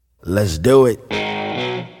Let's do it.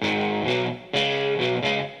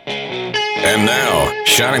 And now,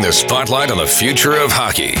 shining the spotlight on the future of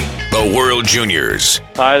hockey, the World Juniors.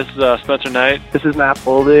 Hi, this is Spencer Knight. This is Matt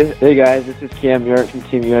Boldy. Hey guys, this is QMJHL from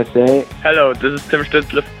Team USA. Hello, this is Tim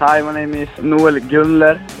Stutzler. Hi, my name is Noel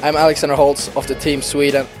Gunler. I'm Alexander Holtz of the Team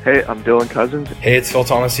Sweden. Hey, I'm Dylan Cousins. Hey, it's Phil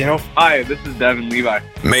Tomasino. Hi, this is Devin Levi.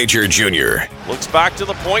 Major Junior. Looks back to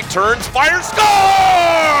the point, turns, fires, scores!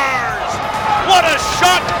 What a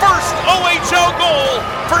shot! First OHL goal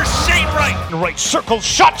for Shane Wright. Right circle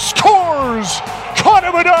shot, scores!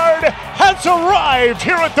 Connor Bedard has arrived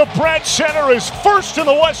here at the Brandt Center as first in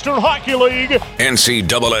the Western Hockey League.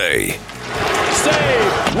 NCAA.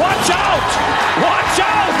 Save! Watch out! Watch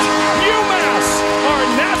out! UMass are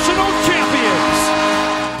national champions.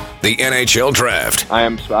 The NHL Draft. I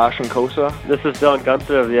am Sebastian Kosa. This is Dylan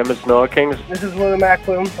Gunther of the Edmonton Oil Kings. This is William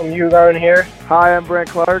Macklin from UGarden here. Hi, I'm Brent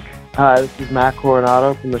Clark. Hi, this is Matt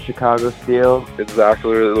Coronado from the Chicago Steel. It's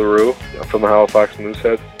Zachary LaRue from the Halifax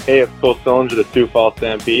Moosehead. Hey, it's Phil Stones of the Sioux Falls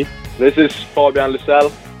Stampede. This is Fabian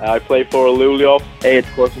Lucelle. I play for Luleå. Hey, it's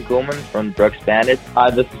Corson Kuhlman from Brooks Bandits.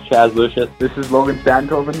 Hi, this is Chaz Lucius. This is Logan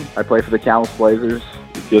Stankoven. I play for the Kamloops Blazers.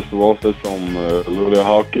 It's Jesper Wolfes from Luleå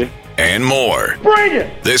Hockey. And more. Bring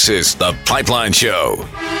it! This is The Pipeline Show.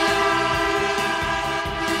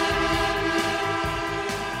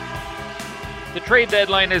 The trade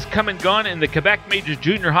deadline has come and gone in the Quebec Major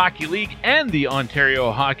Junior Hockey League and the Ontario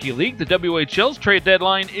Hockey League. The WHL's trade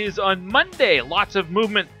deadline is on Monday. Lots of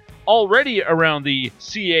movement already around the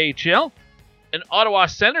CHL. An Ottawa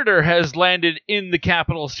Senator has landed in the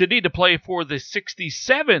capital city to play for the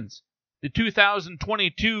 67s. The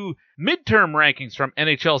 2022 midterm rankings from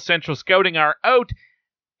NHL Central Scouting are out,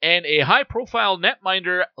 and a high-profile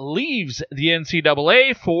netminder leaves the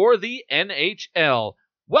NCAA for the NHL.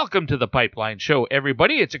 Welcome to the Pipeline Show,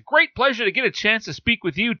 everybody. It's a great pleasure to get a chance to speak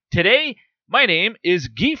with you today. My name is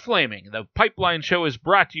Guy Flaming. The Pipeline Show is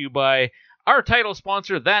brought to you by our title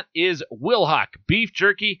sponsor, that is Wilhauk Beef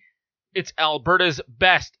Jerky. It's Alberta's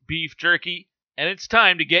best beef jerky, and it's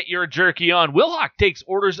time to get your jerky on. Wilhauk takes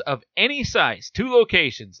orders of any size, 2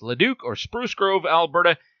 locations, Leduc or Spruce Grove,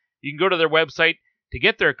 Alberta. You can go to their website to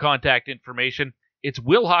get their contact information. It's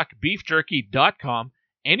wilhaukbeefjerky.com.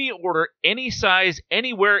 Any order, any size,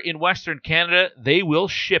 anywhere in Western Canada, they will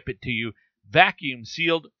ship it to you. Vacuum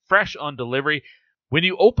sealed, fresh on delivery. When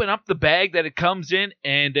you open up the bag that it comes in,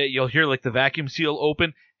 and you'll hear like the vacuum seal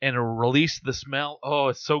open and release the smell. Oh,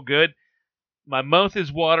 it's so good. My mouth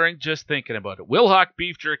is watering just thinking about it.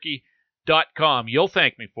 WilhaukBeefJerky.com. You'll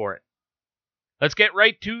thank me for it. Let's get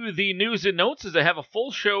right to the news and notes, as I have a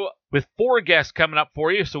full show with 4 guests coming up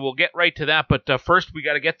for you, so we'll get right to that. But first, we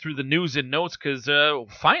got to get through the news and notes, because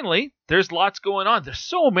finally, there's lots going on. There's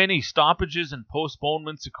so many stoppages and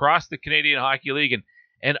postponements across the Canadian Hockey League,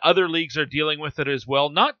 and other leagues are dealing with it as well.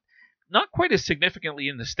 Not quite as significantly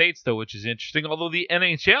in the States, though, which is interesting, although the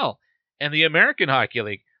NHL and the American Hockey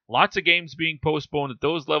League, lots of games being postponed at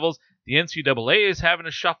those levels. The NCAA is having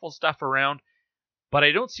to shuffle stuff around. But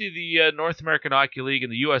I don't see the North American Hockey League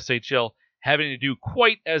and the USHL having to do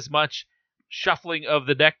quite as much shuffling of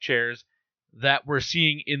the deck chairs that we're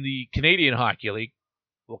seeing in the Canadian Hockey League.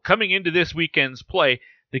 Well, coming into this weekend's play,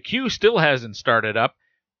 the Q still hasn't started up.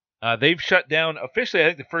 They've shut down officially. I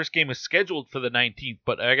think the first game is scheduled for the 19th,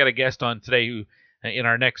 but I got a guest on today who, in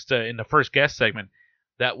our next, in the first guest segment,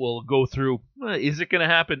 that will go through, is it going to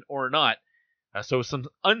happen or not? So some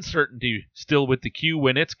uncertainty still with the Q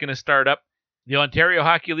when it's going to start up. The Ontario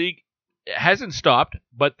Hockey League hasn't stopped,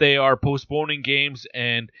 but they are postponing games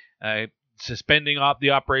and suspending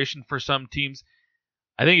the operation for some teams.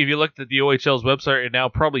 I think if you looked at the OHL's website right now,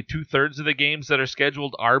 probably 2/3 of the games that are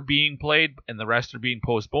scheduled are being played, and the rest are being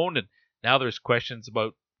postponed. And now there's questions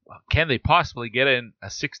about, can they possibly get in a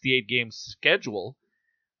 68-game schedule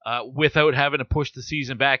without having to push the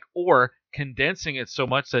season back, or condensing it so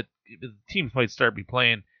much that the teams might start be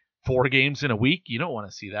playing 4 games in a week? You don't want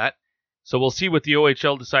to see that. So we'll see what the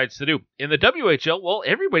OHL decides to do. In the WHL, well,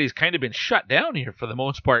 everybody's kind of been shut down here for the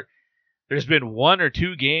most part. There's been 1 or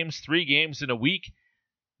 2 games, 3 games in a week,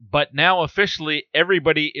 but now officially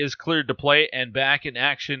everybody is cleared to play and back in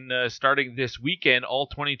action starting this weekend. All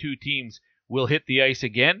 22 teams will hit the ice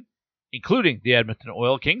again, including the Edmonton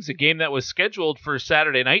Oil Kings. A game that was scheduled for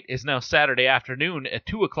Saturday night is now Saturday afternoon at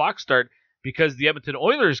 2 o'clock start, because the Edmonton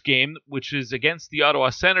Oilers game, which is against the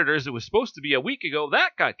Ottawa Senators, it was supposed to be a week ago,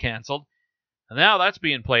 that got canceled. And now that's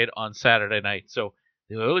being played on Saturday night. So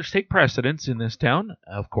the Oilers take precedence in this town.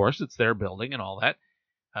 Of course, it's their building and all that.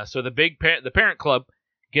 So the parent club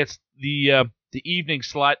gets the evening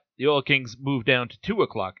slot. The Oil Kings move down to 2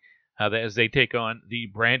 o'clock as they take on the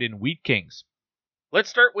Brandon Wheat Kings. Let's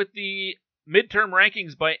start with the midterm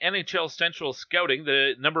rankings by NHL Central Scouting.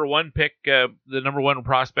 The number one pick, the number one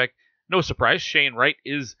prospect, no surprise, Shane Wright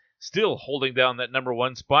is still holding down that number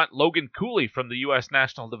one spot. Logan Cooley from the U.S.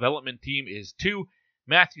 National Development Team is 2.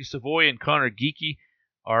 Matthew Savoy and Connor Geekie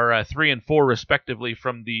are 3 and 4 respectively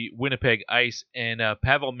from the Winnipeg Ice, and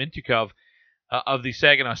Pavel Mintyukov of the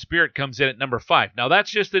Saginaw Spirit comes in at number 5. Now that's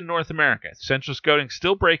just in North America. Central Scouting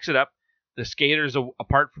still breaks it up. The skaters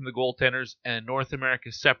apart from the goaltenders, and North America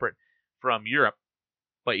is separate from Europe.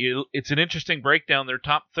 But it's an interesting breakdown. Their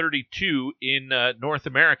top 32 in North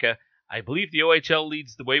America. I believe the OHL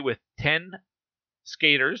leads the way with 10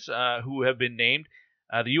 skaters who have been named.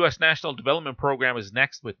 The U.S. National Development Program is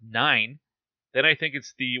next with 9. Then I think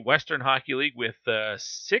it's the Western Hockey League with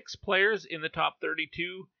 6 players in the top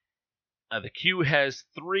 32. The Q has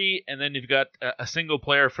 3, and then you've got a single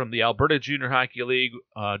player from the Alberta Junior Hockey League,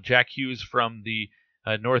 Jack Hughes from the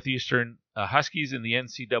Northeastern Huskies in the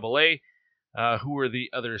NCAA. Who are the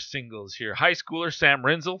other singles here? High schooler Sam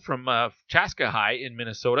Rinzel from Chaska High in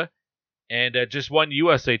Minnesota, and just one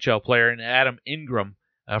USHL player, and Adam Ingram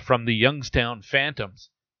from the Youngstown Phantoms,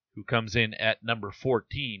 who comes in at number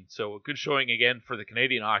 14. So a good showing again for the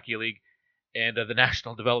Canadian Hockey League and the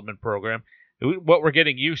National Development Program. What we're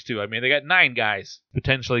getting used to. I mean, they got 9 guys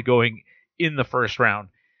potentially going in the first round,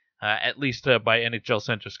 at least by NHL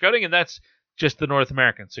Central Scouting, and that's just the North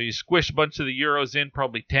American. So you squish a bunch of the Euros in,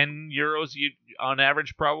 probably 10 Euros on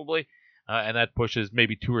average, probably, and that pushes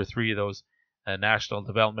maybe 2 or 3 of those National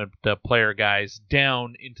Development player guys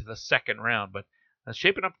down into the second round. But it's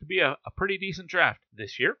shaping up to be a pretty decent draft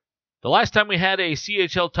this year. The last time we had a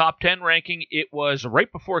CHL Top 10 ranking, it was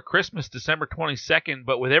right before Christmas, December 22nd,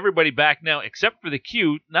 but with everybody back now, except for the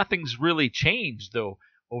Q, nothing's really changed, though,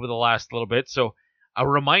 over the last little bit. So a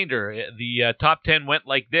reminder, the Top 10 went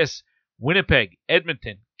like this. Winnipeg,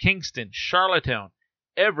 Edmonton, Kingston, Charlottetown,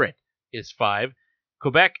 Everett is 5.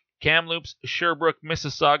 Quebec, Kamloops, Sherbrooke,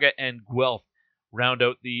 Mississauga, and Guelph round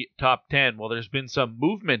out the top 10. Well, there's been some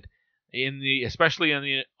movement especially in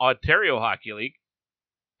the Ontario Hockey League,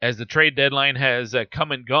 as the trade deadline has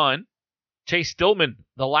come and gone. Chase Stillman,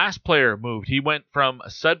 the last player, moved. He went from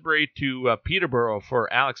Sudbury to Peterborough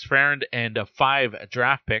for Alex Farrand and 5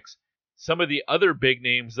 draft picks. Some of the other big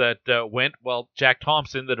names that went, well, Jack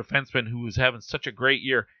Thompson, the defenseman who was having such a great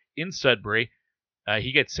year in Sudbury,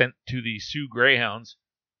 he gets sent to the Sioux Greyhounds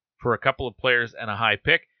for a couple of players and a high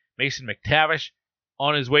pick. Mason McTavish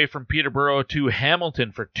on his way from Peterborough to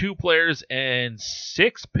Hamilton for 2 players and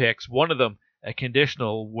 6 picks, one of them a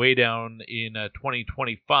conditional way down in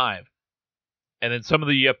 2025. And then some of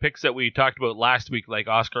the picks that we talked about last week, like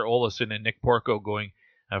Oscar Olesen and Nick Porco going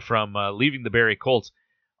from leaving the Barrie Colts,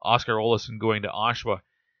 Oscar Olesen going to Oshawa.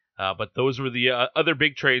 But those were the other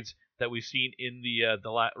big trades that we've seen in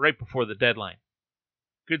the right before the deadline.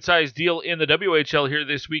 Good sized deal in the WHL here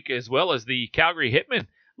this week, as well as the Calgary Hitmen.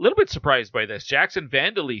 A little bit surprised by this. Jackson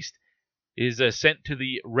Vandeleast is sent to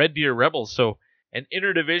the Red Deer Rebels. So an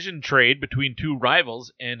interdivision trade between 2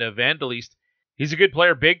 rivals, and Vandeleast, he's a good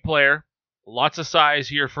player, big player. Lots of size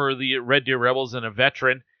here for the Red Deer Rebels, and a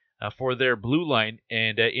veteran for their blue line.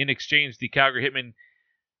 And in exchange, the Calgary Hitmen,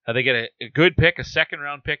 they get a good pick, a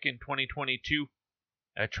second-round pick in 2022,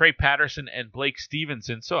 Trey Patterson and Blake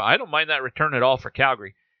Stevenson. So I don't mind that return at all for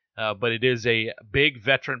Calgary. But it is a big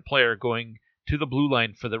veteran player going to the blue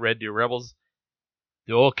line for the Red Deer Rebels.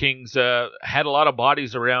 The Oil Kings had a lot of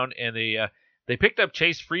bodies around, and they picked up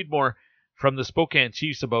Chase Friedmore from the Spokane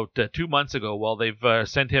Chiefs about 2 months ago. Well, they've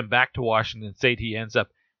sent him back to Washington State. He ends up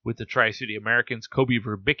with the Tri-City Americans. Kobe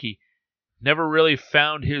Verbicki never really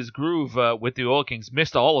found his groove with the Oil Kings.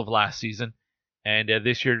 Missed all of last season, and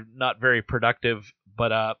this year not very productive.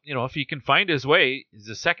 But if he can find his way, he's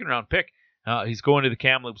a second-round pick. He's going to the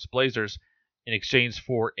Kamloops Blazers in exchange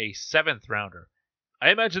for a 7th rounder.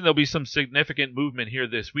 I imagine there'll be some significant movement here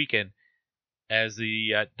this weekend, as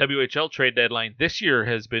the WHL trade deadline this year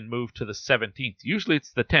has been moved to the 17th. Usually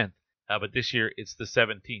it's the 10th, but this year it's the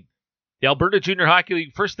 17th. The Alberta Junior Hockey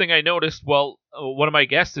League, first thing I noticed, well, one of my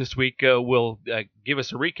guests this week will give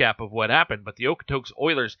us a recap of what happened, but the Okotoks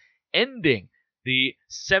Oilers ending the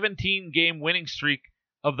 17-game winning streak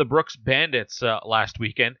of the Brooks Bandits last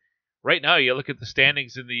weekend. Right now, you look at the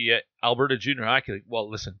standings in the Alberta Junior Hockey League. Well,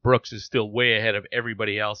 listen, Brooks is still way ahead of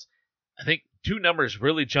everybody else. I think 2 numbers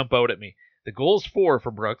really jump out at me. The goals for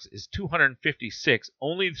Brooks is 256.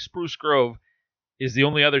 Only Spruce Grove is the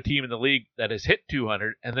only other team in the league that has hit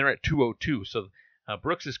 200, and they're at 202. So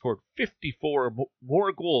Brooks has scored 54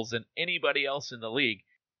 more goals than anybody else in the league.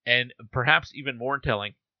 And perhaps even more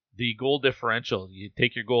telling, the goal differential. You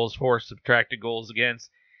take your goals for, subtract your goals against.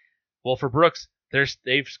 Well, for Brooks,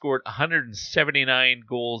 They've scored 179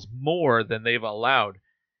 goals more than they've allowed,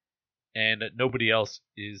 and nobody else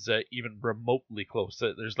is even remotely close.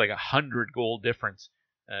 There's like 100-goal difference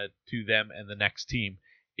to them and the next team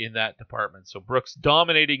in that department. So Brooks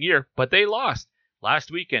dominating year, but they lost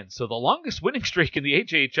last weekend. So the longest winning streak in the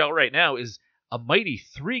AJHL right now is a mighty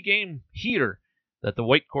 3-game heater that the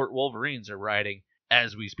Whitecourt Wolverines are riding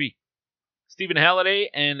as we speak. Stephen Halliday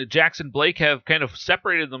and Jackson Blake have kind of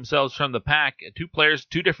separated themselves from the pack. 2 players,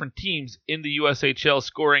 2 different teams in the USHL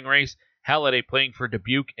scoring race. Halliday playing for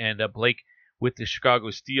Dubuque and Blake with the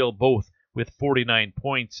Chicago Steel, both with 49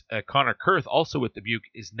 points. Connor Kurth, also with Dubuque,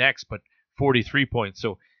 is next, but 43 points.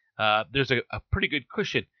 So there's a pretty good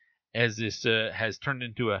cushion as this has turned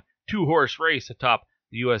into a 2-horse race atop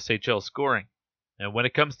the USHL scoring. And when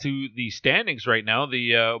it comes to the standings right now,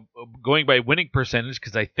 the going by winning percentage,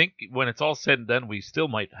 because I think when it's all said and done, we still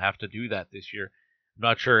might have to do that this year. I'm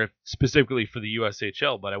not sure if specifically for the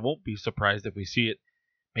USHL, but I won't be surprised if we see it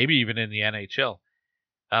maybe even in the NHL.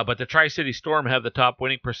 But the Tri-City Storm have the top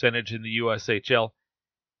winning percentage in the USHL,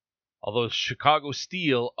 although Chicago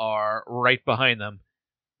Steel are right behind them,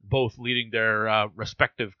 both leading their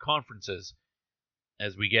respective conferences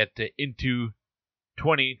as we get into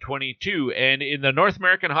 2022. And in the North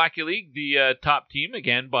American Hockey League, the top team,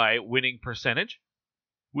 again by winning percentage,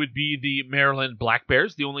 would be the Maryland Black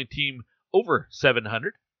Bears, the only team over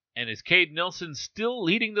 700. And is Cade Nilsson still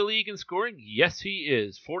leading the league in scoring? Yes, he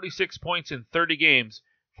is. 46 points in 30 games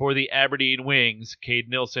for the Aberdeen Wings. Cade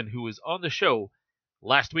Nilsson, who was on the show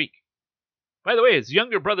last week. By the way, his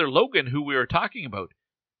younger brother Logan, who we were talking about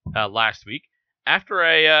last week, after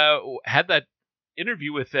I had that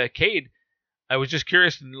interview with Cade, I was just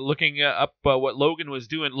curious and looking up what Logan was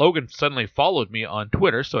doing. Logan suddenly followed me on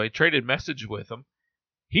Twitter, so I traded message with him.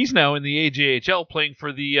 He's now in the AJHL playing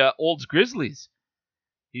for the Olds Grizzlies.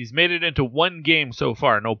 He's made it into 1 game so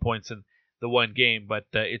far, no points in the 1 game, but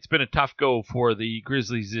it's been a tough go for the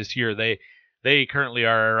Grizzlies this year. They currently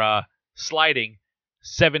are sliding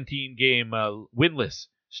 17-game winless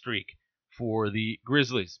streak for the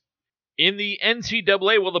Grizzlies. In the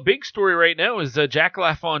NCAA, well, the big story right now is Jack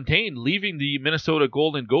LaFontaine leaving the Minnesota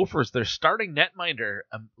Golden Gophers. Their starting netminder,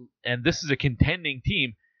 and this is a contending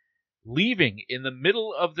team, leaving in the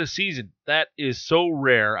middle of the season. That is so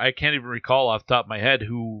rare. I can't even recall off the top of my head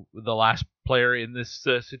who the last player in this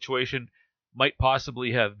situation might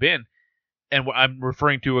possibly have been. And I'm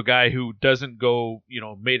referring to a guy who doesn't go,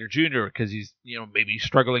 major junior because he's, maybe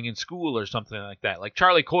struggling in school or something like that. Like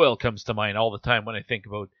Charlie Coyle comes to mind all the time when I think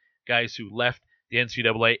about guys who left the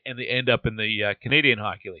NCAA and they end up in the Canadian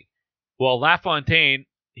Hockey League. Well, LaFontaine,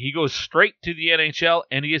 he goes straight to the NHL,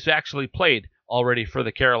 and he has actually played already for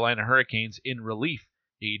the Carolina Hurricanes in relief.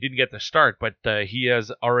 He didn't get the start, but he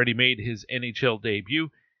has already made his NHL debut.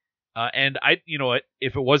 And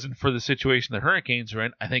if it wasn't for the situation the Hurricanes are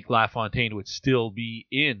in, I think LaFontaine would still be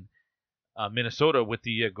in Minnesota with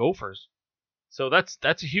the Gophers. So that's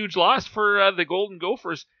a huge loss for the Golden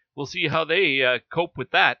Gophers. We'll see how they cope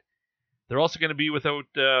with that. They're also going to be without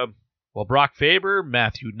Brock Faber,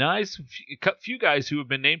 Matthew Nyes, a few guys who have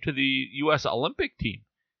been named to the U.S. Olympic team.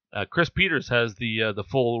 Chris Peters has the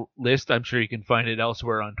full list. I'm sure you can find it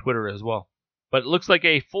elsewhere on Twitter as well. But it looks like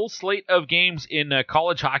a full slate of games in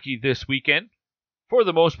college hockey this weekend. For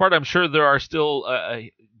the most part, I'm sure there are still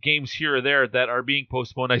games here or there that are being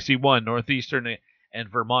postponed. I see one, Northeastern and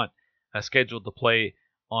Vermont, scheduled to play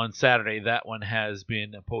on Saturday. That one has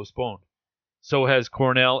been postponed. So has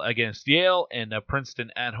Cornell against Yale and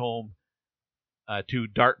Princeton at home to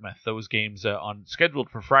Dartmouth. Those games scheduled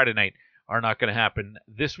for Friday night are not going to happen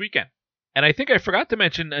this weekend. And I think I forgot to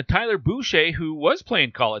mention Tyler Boucher, who was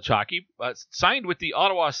playing college hockey, signed with the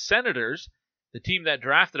Ottawa Senators, the team that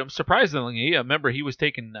drafted him. Surprisingly, remember he was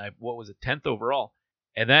taken, 10th overall.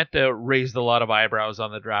 And that raised a lot of eyebrows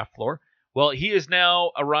on the draft floor. Well, he has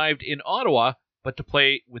now arrived in Ottawa, but to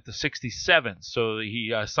play with the 67s. So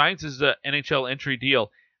he signs his NHL entry deal,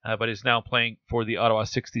 but is now playing for the Ottawa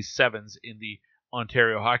 67s in the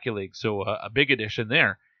Ontario Hockey League. So a big addition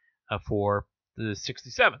there for the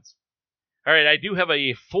 67s. All right, I do have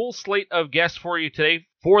a full slate of guests for you today.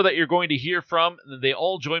 4 that you're going to hear from. They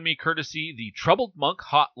all join me courtesy the Troubled Monk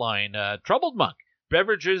Hotline. Troubled Monk,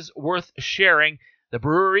 beverages worth sharing. The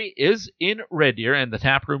brewery is in Red Deer, and the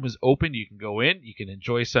tap room is open. You can go in. You can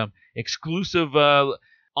enjoy some exclusive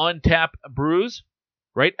on-tap brews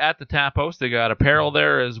right at the tap house. They got apparel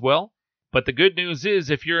there as well. But the good news is,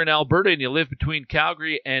 if you're in Alberta and you live between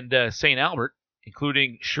Calgary and St. Albert,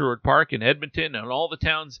 including Sherwood Park and Edmonton and all the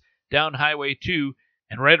towns down Highway 2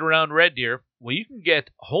 and right around Red Deer, well, you can get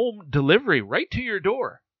home delivery right to your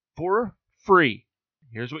door for free.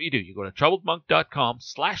 Here's what you do. You go to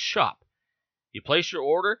troubledmonk.com/shop. You place your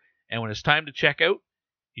order, and when it's time to check out,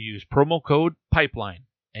 you use promo code PIPELINE,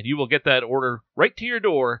 and you will get that order right to your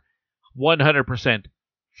door, 100%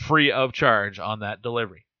 free of charge on that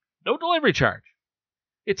delivery. No delivery charge.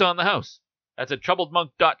 It's on the house. That's at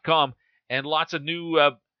troubledmonk.com, and lots of new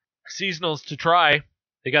seasonals to try.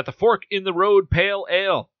 They got the Fork in the Road Pale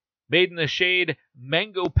Ale, made in the shade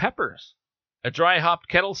Mango Peppers. A dry hopped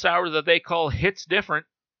kettle sour that they call Hits Different.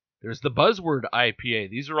 There's the Buzzword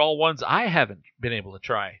IPA. These are all ones I haven't been able to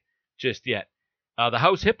try just yet. The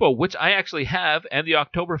House Hippo, which I actually have, and the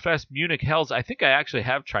Oktoberfest Munich Hells. I think I actually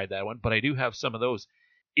have tried that one, but I do have some of those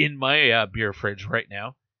in my beer fridge right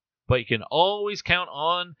now. But you can always count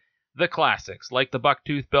on the classics, like the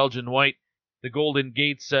Bucktooth Belgian White, the Golden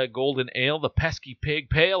Gates Golden Ale, the Pesky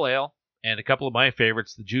Pig Pale Ale, and a couple of my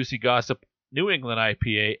favorites, the Juicy Gossip New England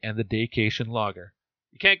IPA and the Daycation Lager.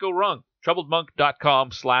 You can't go wrong.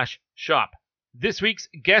 troubledmonk.com/shop. This week's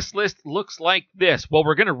guest list looks like this. Well,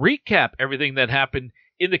 we're going to recap everything that happened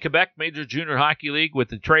in the Quebec Major Junior Hockey League with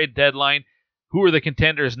the trade deadline. Who are the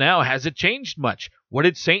contenders now? Has it changed much? What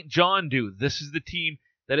did St. John do? This is the team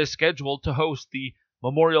that is scheduled to host the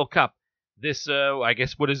Memorial Cup. This, I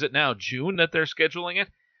guess, what is it now? June that they're scheduling it?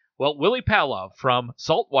 Well, Willy Palov from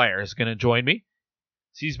Saltwire is going to join me.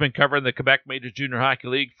 He's been covering the Quebec Major Junior Hockey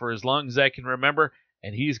League for as long as I can remember,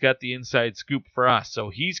 and he's got the inside scoop for us. So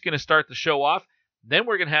he's going to start the show off. Then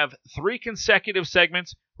we're going to have 3 consecutive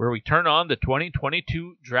segments where we turn on the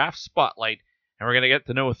 2022 Draft Spotlight, and we're going to get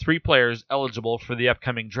to know 3 players eligible for the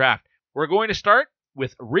upcoming draft. We're going to start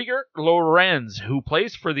with Rieger Lorenz, who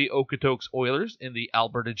plays for the Okotoks Oilers in the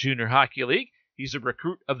Alberta Junior Hockey League. He's a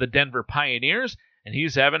recruit of the Denver Pioneers, and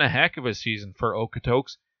he's having a heck of a season for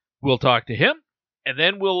Okotoks. We'll talk to him. And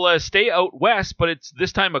then we'll stay out west, but it's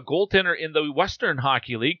this time a goaltender in the Western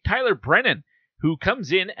Hockey League, Tyler Brennan, who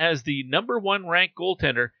comes in as the number 1 ranked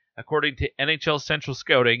goaltender, according to NHL Central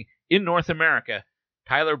Scouting in North America.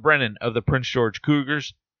 Tyler Brennan of the Prince George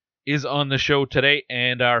Cougars is on the show today.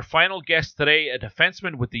 And our final guest today, a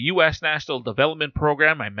defenseman with the U.S. National Development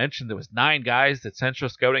Program. I mentioned there was 9 guys that Central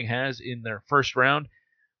Scouting has in their first round.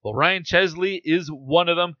 Well, Ryan Chesley is one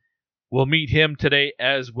of them. We'll meet him today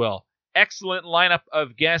as well. Excellent lineup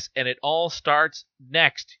of guests, and it all starts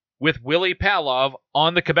next with Willy Palov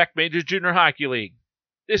on the Quebec Major Junior Hockey League.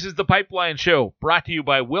 This is the Pipeline Show, brought to you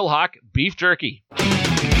by Wilhauk Beef Jerky.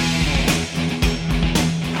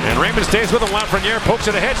 And Raymond stays with him. Lafreniere pokes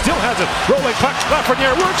it ahead, still has it. Rolling puck.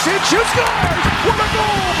 Lafreniere works in, shoots, scores! What a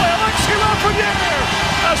goal by Alexis Lafreniere!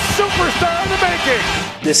 A superstar in the making!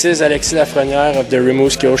 This is Alexis Lafreniere of the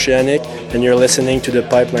Rimouski Oceanic, and you're listening to the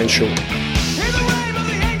Pipeline Show.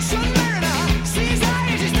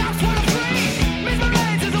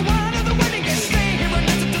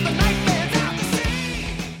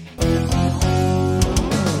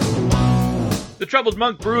 The Troubled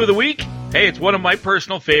Monk Brew of the Week. Hey, it's one of my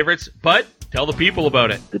personal favorites, but tell the people about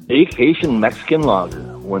it. The Daycation Mexican Lager.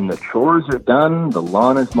 When the chores are done, the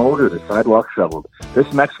lawn is mowed, or the sidewalk shoveled.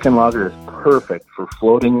 This Mexican lager is perfect for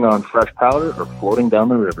floating on fresh powder or floating down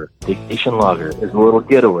the river. Daycation Lager is a little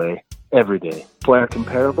getaway every day. Player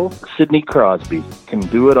comparable, Sidney Crosby can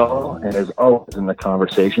do it all and is always in the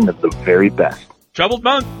conversation of the very best. Troubled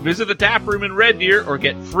Monk, visit the tap room in Red Deer or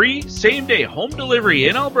get free same-day home delivery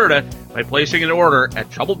in Alberta by placing an order at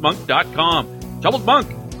troubledmonk.com. Troubled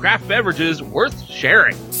Monk, craft beverages worth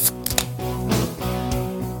sharing.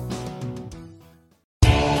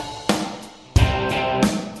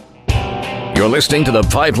 You're listening to The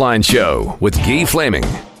Pipeline Show with Guy Flaming.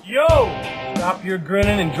 Yo! Stop your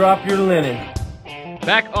grinning and drop your linen.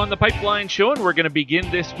 Back on the Pipeline Show, and we're going to begin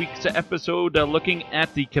this week's episode looking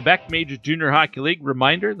at the Quebec Major Junior Hockey League.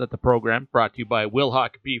 Reminder that the program brought to you by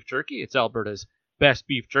Wilhauk Beef Jerky. It's Alberta's best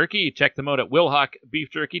beef jerky. Check them out at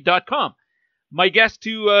wilhaukbeefjerky.com. My guest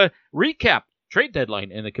to recap trade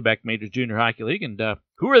deadline in the Quebec Major Junior Hockey League, and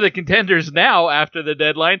who are the contenders now after the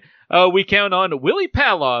deadline? We count on Willy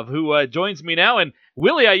Palov, who joins me now. And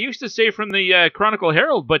Willy, I used to say from the Chronicle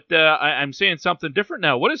Herald, but I'm saying something different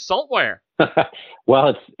now. What is Saltwire?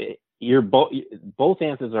 Well, you're both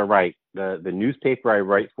answers are right. The newspaper I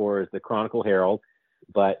write for is the Chronicle Herald,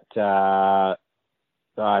 but gosh,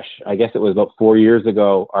 I guess it was about 4 years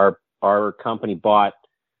ago. Our company bought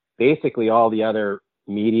basically all the other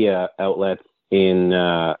media outlets in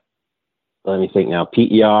let me think now,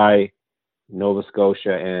 PEI, Nova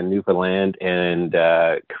Scotia, and Newfoundland, and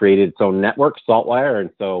created its own network, Saltwire, and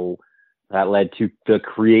so that led to the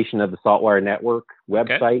creation of the Saltwire Network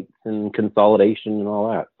websites and consolidation and all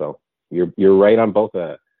that. So you're right on both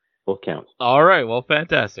counts. All right, well,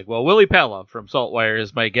 fantastic. Well, Willy Palov from Saltwire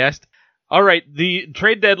is my guest. All right, the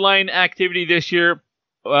trade deadline activity this year,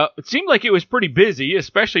 it seemed like it was pretty busy,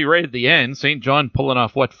 especially right at the end. St. John pulling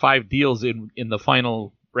off, 5 deals in the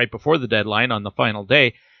final, right before the deadline on the final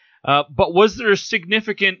day. But was there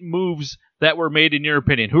significant moves that were made in your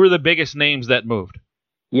opinion? Who are the biggest names that moved?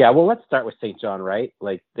 Yeah, well, let's start with St. John, right?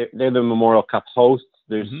 Like, they're the Memorial Cup hosts.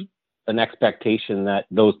 There's an expectation that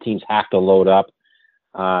those teams have to load up.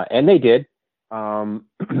 And they did. They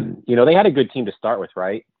had a good team to start with,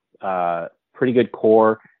 right? Pretty good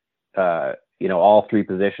core, all 3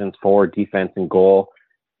 positions, forward, defense, and goal.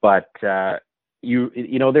 But, there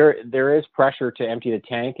is pressure to empty the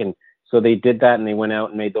tank. And so they did that, and they went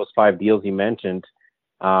out and made those 5 deals you mentioned.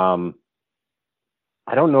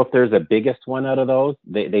 I don't know if there's a biggest one out of those.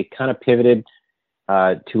 They kind of pivoted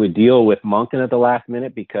to a deal with Moncton at the last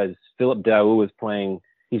minute because Philip Daou was playing.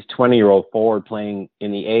 He's 20-year-old forward playing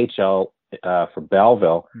in the AHL for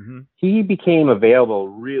Belleville. He became available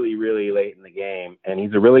really, really late in the game, and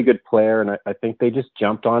he's a really good player. And I think they just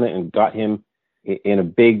jumped on it and got him in a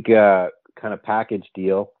big kind of package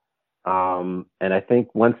deal. And I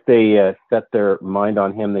think once they set their mind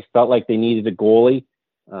on him, they felt like they needed a goalie.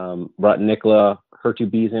 Brought Nicola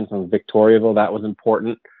Hertubees in from Victoriaville. That was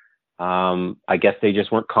important. I guess they just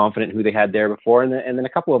weren't confident who they had there before. And then a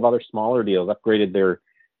couple of other smaller deals, upgraded their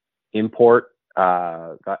import,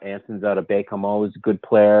 got Ansons out of Baie-Comeau, who's a good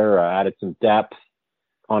player, added some depth.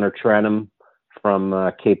 Connor Trenham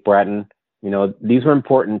from Cape Breton. These were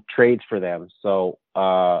important trades for them. So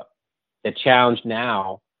the challenge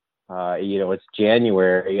now, it's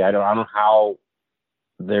January. I don't know how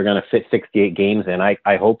they're going to fit 68 games in. I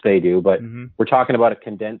hope they do, but we're talking about a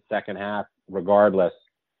condensed second half regardless.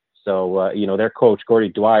 So, their coach, Gordy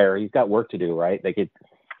Dwyer, he's got work to do, right? Like it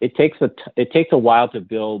takes a while to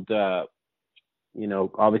build,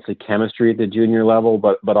 obviously chemistry at the junior level,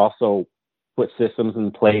 but also put systems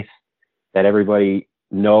in place that everybody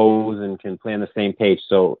knows and can play on the same page.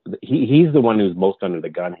 So he's the one who's most under the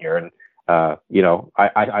gun here. And, I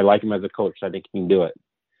like him as a coach. I think he can do it.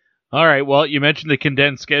 All right. Well, you mentioned the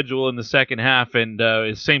condensed schedule in the second half, and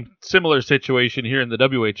similar situation here in the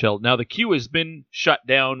WHL. Now, the Q has been shut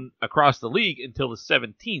down across the league until the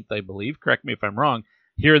 17th, I believe. Correct me if I'm wrong.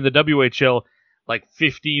 Here in the WHL,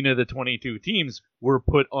 15 of the 22 teams were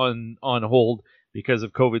put on hold because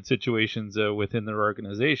of COVID situations within their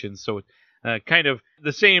organizations. So, kind of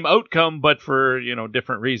the same outcome, but for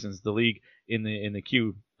different reasons. The league in the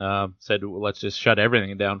Q said, well, let's just shut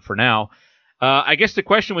everything down for now. I guess the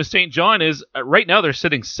question with St. John is, right now they're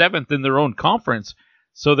sitting 7th in their own conference,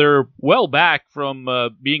 so they're well back from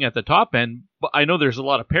being at the top end. But I know there's a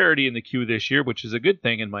lot of parity in the Q this year, which is a good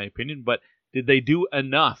thing in my opinion, but did they do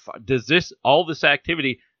enough? Does all this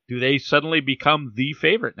activity, do they suddenly become the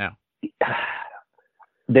favorite now?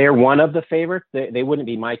 They're one of the favorites. They wouldn't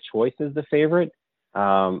be my choice as the favorite.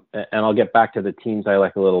 And I'll get back to the teams I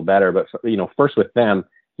like a little better. But, first with them,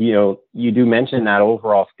 you do mention that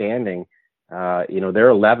overall standing. They're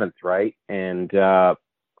 11th, right? And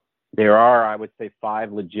there are, I would say,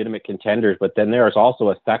 5 legitimate contenders, but then there is also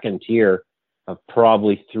a second tier of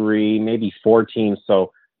probably 3, maybe 4 teams.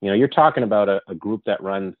 So, you're talking about a group that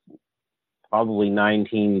runs probably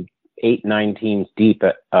 8, 9 teams deep,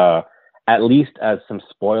 at least as some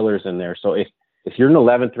spoilers in there. So if you're in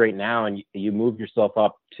 11th right now and you move yourself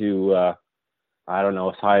up to, I don't know,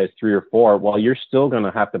 as high as 3 or 4, well, you're still going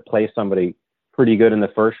to have to play somebody pretty good in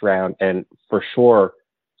the first round, and for sure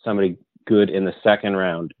somebody good in the second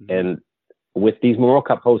round. And with these Memorial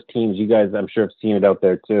Cup host teams, you guys, I'm sure, have seen it out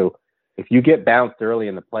there too. If you get bounced early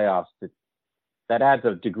in the playoffs, that adds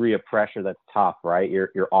a degree of pressure that's tough, right?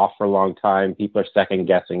 You're off for a long time. People are second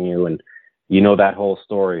guessing you, and that whole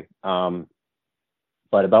story.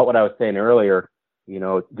 But about what I was saying earlier,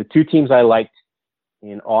 the 2 teams I liked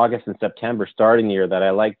in August and September starting the year that I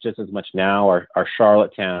like just as much now are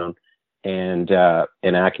Charlottetown and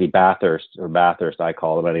Acadie Bathurst, or Bathurst, I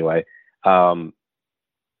call them anyway.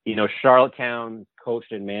 Charlottetown,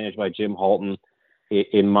 coached and managed by Jim Halton.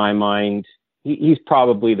 In my mind, he's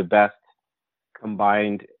probably the best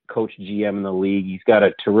combined coach GM in the league. He's got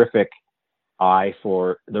a terrific eye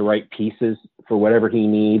for the right pieces for whatever he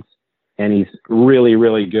needs, and he's really,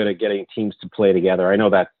 really good at getting teams to play together. I know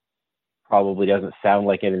that probably doesn't sound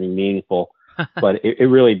like anything meaningful, but it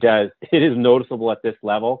really does. It is noticeable at this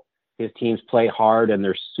level. His teams play hard and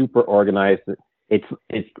they're super organized. It's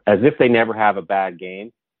as if they never have a bad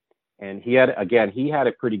game. And he had a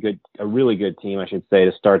really good team, I should say,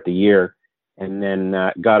 to start the year. And then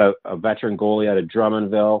got a veteran goalie out of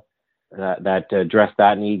Drummondville that addressed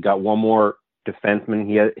that need. Got one more defenseman.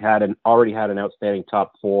 He already had an outstanding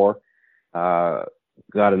top 4.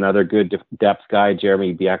 got another good depth guy,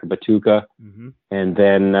 Jeremy Biakabatuka, and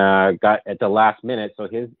then got at the last minute. So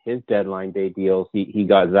his deadline day deals, he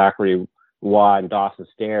got Zachary Waugh and Dawson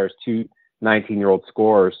Stairs, two 19-year-old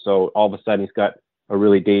scorers. So all of a sudden he's got a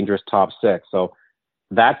really dangerous top six. So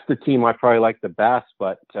that's the team I probably like the best.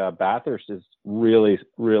 But Bathurst is really,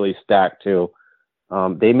 really stacked too.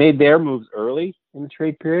 They made their moves early in the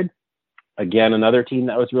trade period. Again, another team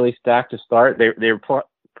that was really stacked to start. They were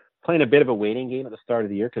playing a bit of a waiting game at the start of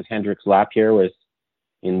the year because Hendrix Lapierre was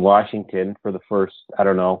in Washington for the first,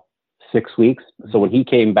 6 weeks. So when he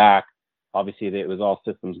came back, obviously it was all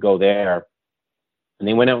systems go there. And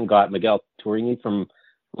they went out and got Miguel Tourigny from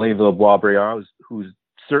Blainville-Boisbriand, who's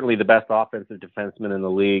certainly the best offensive defenseman in the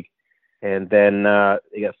league. And then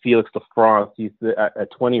they got Felix Lafrance, he's a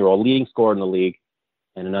 20-year-old leading scorer in the league,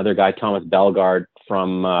 and another guy, Thomas Bellegarde,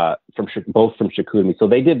 both from Chicoutimi. So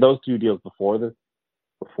they did those two deals before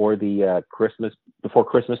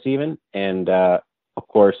Christmas even, and of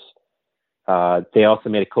course they also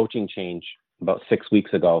made a coaching change about 6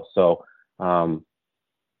 weeks ago. So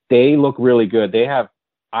they look really good. They have,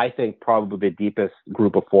 I think, probably the deepest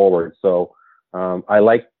group of forwards. So I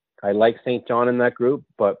like St. John in that group,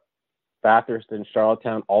 but Bathurst and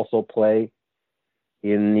Charlottetown also play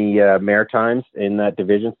in the Maritimes in that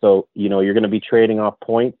division. So, you're going to be trading off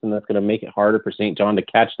points, and that's going to make it harder for St. John to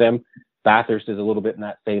catch them. Bathurst is a little bit in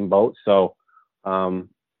that same boat. So, I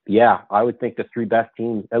would think the three best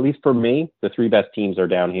teams, at least for me, the three best teams are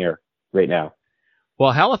down here right now.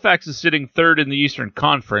 Well, Halifax is sitting third in the Eastern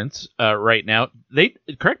Conference right now. They,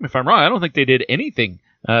 correct me if I'm wrong, I don't think they did anything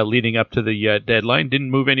leading up to the deadline. Didn't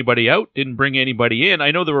move anybody out, didn't bring anybody in. I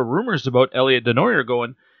know there were rumors about Elliot Denoyer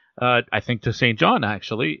going, I think, to St. John,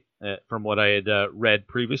 actually, from what I had read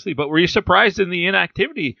previously. But were you surprised in the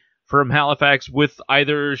inactivity from Halifax with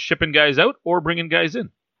either shipping guys out or bringing guys in?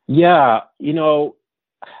 Yeah,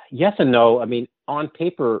 yes and no. I mean, on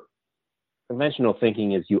paper, conventional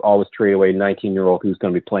thinking is you always trade away a 19-year-old who's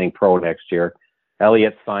going to be playing pro next year.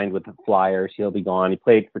 Elliott signed with the Flyers. He'll be gone. He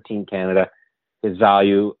played for Team Canada. His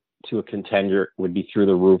value to a contender would be through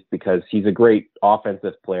the roof because he's a great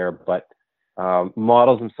offensive player, but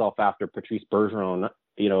models himself after Patrice Bergeron,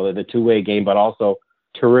 the two-way game, but also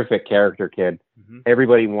terrific character kid.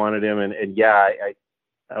 Everybody wanted him. And I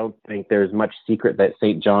don't think there's much secret that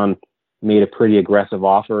St. John made a pretty aggressive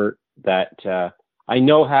offer that I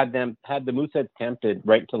know had the Mooseheads tempted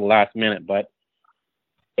right to the last minute, but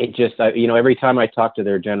it just, every time I talk to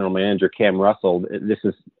their general manager, Cam Russell, this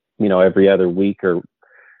is, every other week or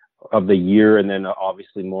of the year. And then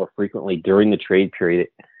obviously more frequently during the trade period,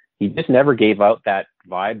 he just never gave out that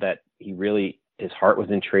vibe that his heart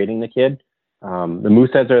was in trading the kid. The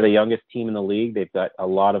Mooseheads are the youngest team in the league. They've got a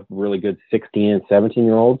lot of really good 16 and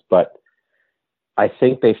 17-year-olds, but I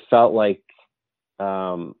think they felt like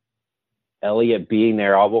Elliott being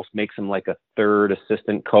there almost makes him like a third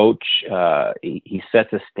assistant coach. He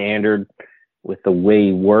sets a standard with the way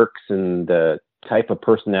he works and the type of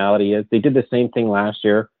personality he is. They did the same thing last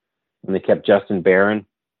year when they kept Justin Barron,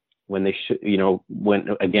 when they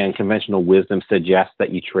when again, conventional wisdom suggests that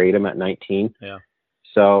you trade him at 19. Yeah.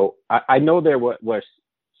 So I know there was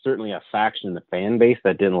certainly a faction in the fan base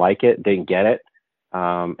that didn't like it, didn't get it.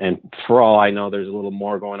 And for all I know, there's a little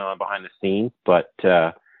more going on behind the scenes, but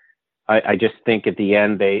I just think at the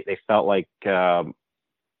end, they felt like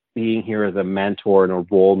being here as a mentor and a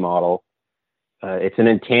role model, it's an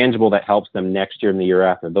intangible that helps them next year and the year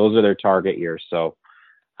after. Those are their target years. So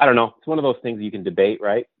I don't know. It's one of those things you can debate,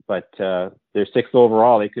 right? But they're sixth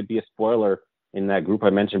overall. They could be a spoiler in that group I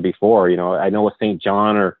mentioned before. I know with St.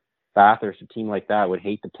 John or Bathurst, a team like that would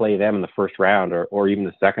hate to play them in the first round or even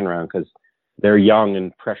the second round because they're young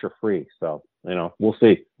and pressure free. So, we'll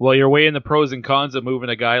see. Well, you're weighing the pros and cons of moving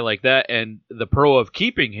a guy like that, and the pro of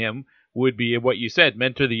keeping him would be what you said,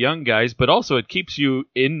 mentor the young guys, but also it keeps you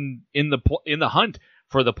in the hunt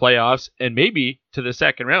for the playoffs and maybe to the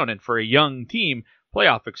second round. And for a young team,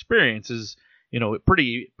 playoff experience is,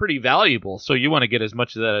 pretty valuable. So you want to get as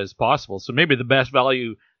much of that as possible. So maybe the best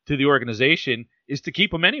value to the organization is to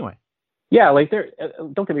keep them anyway. Yeah, like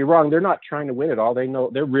don't get me wrong, they're not trying to win it all. They know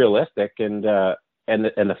they're realistic, and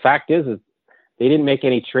the fact is they didn't make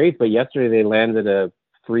any trades, but yesterday they landed a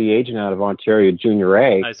free agent out of Ontario Junior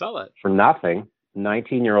A. I saw that for nothing.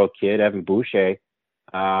 19-year-old kid, Evan Boucher,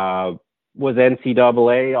 was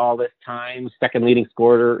NCAA all this time, second leading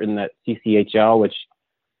scorer in that CCHL, which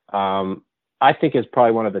I think is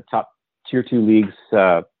probably one of the top tier 2 leagues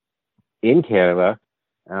in Canada.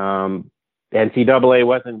 NCAA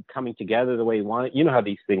wasn't coming together the way you want it. You know how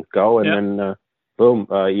these things go. And then, boom,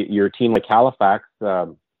 your team like Halifax,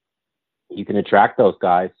 you can attract those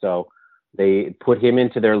guys. So They put him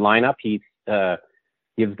into their lineup. He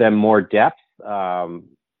gives them more depth.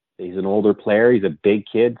 He's an older player. He's a big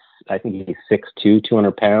kid. I think he's 6'2",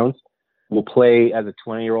 200 pounds. Will play as a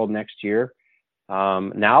 20-year-old next year.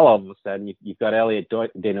 Now all of a sudden you've got Elliot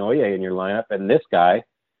Denoye in your lineup, and this guy,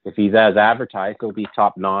 if he's as advertised, he'll be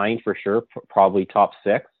top 9 for sure, probably top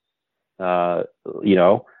 6. A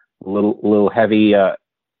little heavy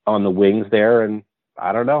on the wings there, and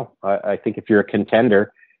I don't know. I think if you're a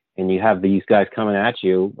contender and you have these guys coming at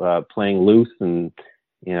you, playing loose and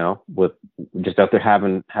with just out there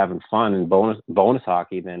having fun and bonus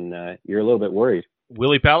hockey, then you're a little bit worried.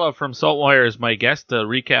 Willy Palov from Saltwire is my guest,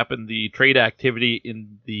 recapping the trade activity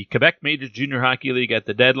in the Quebec Major Junior Hockey League at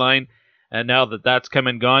the deadline. And now that that's come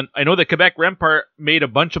and gone, I know the Quebec Rempart made a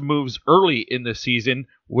bunch of moves early in the season.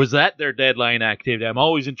 Was that their deadline activity? I'm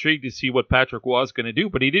always intrigued to see what Patrick was going to do,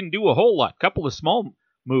 but he didn't do a whole lot. Couple of small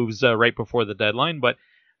moves right before the deadline, but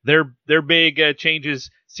their big changes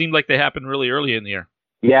seemed like they happened really early in the year.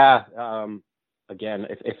 Yeah. Again,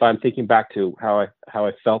 if I'm thinking back to how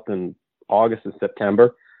I felt in August and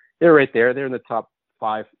September, they're right there. They're in the top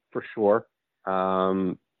 5 for sure.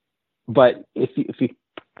 But if you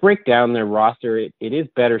break down their roster, it is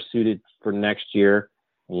better suited for next year.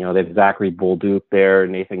 They have Zachary Bolduc there,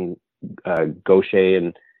 Nathan Gaucher,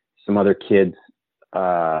 and some other kids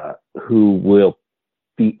who will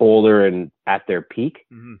be older and at their peak.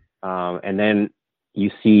 Mm-hmm. And then you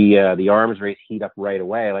see the arms race heat up right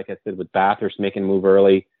away. Like I said, with Bathurst making a move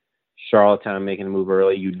early, Charlottetown making a move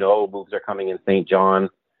early, moves are coming in St. John.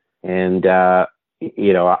 And, I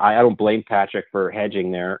don't blame Patrick for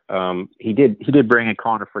hedging there. He did bring in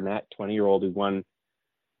Connor Fournette, 20-year-old who won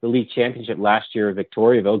the league championship last year at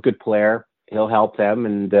Victoriaville. Good player. He'll help them.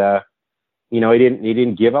 And, he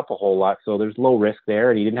didn't give up a whole lot. So there's low risk there,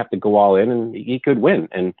 and he didn't have to go all in, and he could win.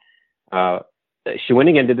 And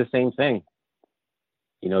Shawinigan did the same thing.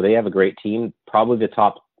 They have a great team, probably the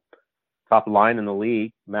top line in the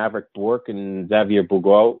league. Maverick Bourque and Xavier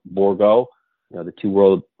Bourgo, the 2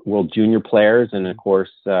 world junior players, and of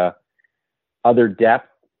course other depth.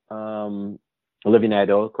 Olivier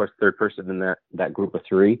Nadeau, of course, third person in that group of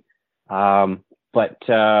 3. But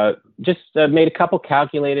just made a couple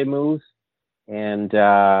calculated moves and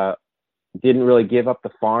didn't really give up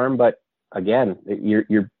the farm. But again,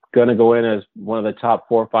 you're going to go in as one of the top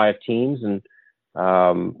 4 or 5 teams, and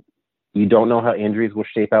you don't know how injuries will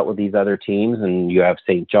shape out with these other teams, and you have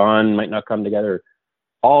St. John might not come together.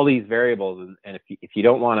 All these variables, and if you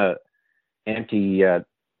don't want to empty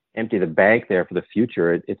the bank there for the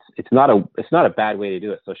future, it's not a bad way to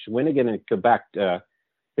do it. So Shawinigan and Quebec,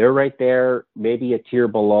 they're right there, maybe a tier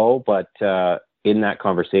below, but in that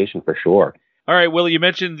conversation for sure. All right, Willie, you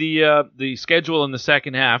mentioned the schedule in the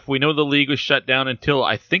second half. We know the league was shut down until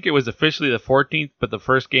I think it was officially the 14th, but the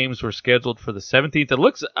first games were scheduled for the 17th.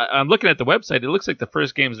 I'm looking at the website. It looks like the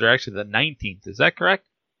first games are actually the 19th. Is that correct?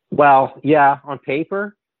 Well, yeah, on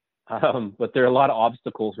paper, but there are a lot of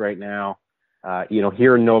obstacles right now.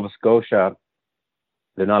 Here in Nova Scotia,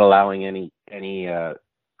 they're not allowing any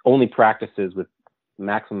only practices with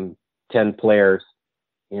maximum 10 players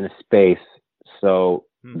in a space. So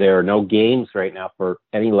there are no games right now for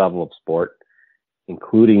any level of sport,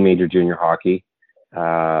 including major junior hockey.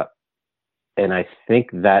 And I think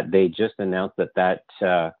that they just announced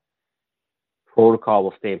that protocol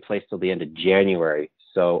will stay in place till the end of January.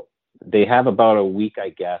 So they have about a week, I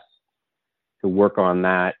guess, to work on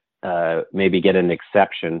that, maybe get an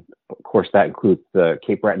exception. Of course, that includes the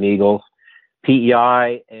Cape Breton Eagles.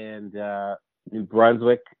 PEI and New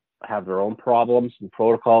Brunswick have their own problems and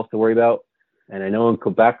protocols to worry about. And I know in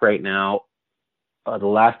Quebec right now, the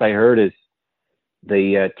last I heard is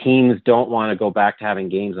the teams don't want to go back to having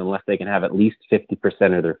games unless they can have at least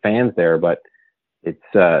 50% of their fans there. But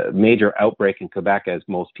it's a major outbreak in Quebec, as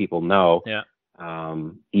most people know. Yeah.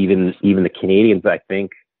 Even the Canadians, I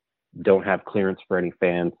think, don't have clearance for any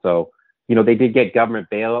fans. So, they did get government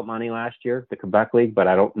bailout money last year, the Quebec League, but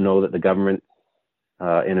I don't know that the government's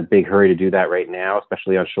in a big hurry to do that right now,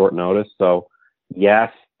 especially on short notice. So,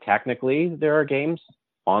 yes, technically there are games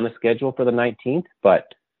on the schedule for the 19th, but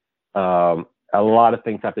a lot of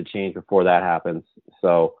things have to change before that happens.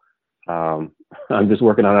 So I'm just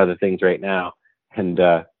working on other things right now and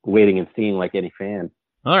waiting and seeing like any fan.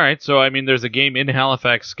 All right. So, there's a game in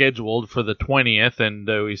Halifax scheduled for the 20th, and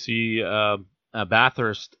we see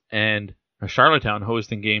Bathurst and Charlottetown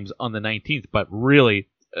hosting games on the 19th, but really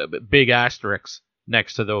big asterisks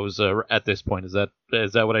next to those at this point. Is that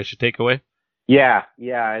what I should take away? Yeah.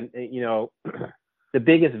 And the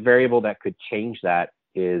biggest variable that could change that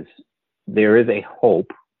is there is a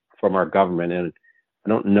hope from our government, and I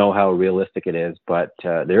don't know how realistic it is, but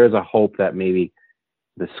there is a hope that maybe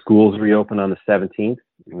the schools reopen on the 17th,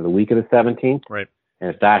 the week of the 17th. Right.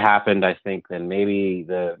 And if that happened, I think then maybe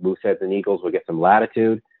the Mooseheads and Eagles would get some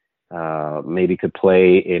latitude. Maybe could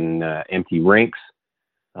play in empty rinks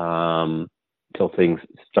until things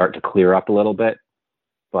start to clear up a little bit.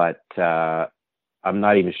 But I'm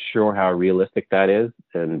not even sure how realistic that is.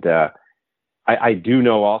 And I do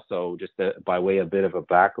know also, just by way of a bit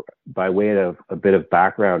of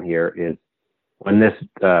background here, is when this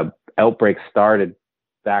outbreak started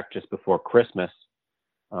back just before Christmas,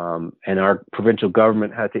 and our provincial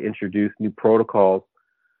government had to introduce new protocols.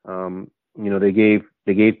 They gave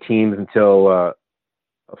teams until a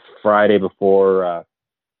Friday before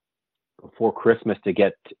Christmas to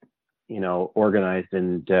get organized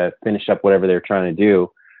and finish up whatever they're trying to do.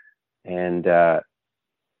 And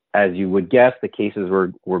as you would guess, the cases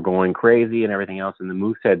were going crazy and everything else. And the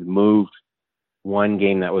Mooseheads moved one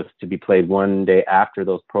game that was to be played one day after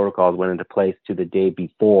those protocols went into place to the day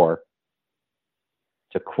before,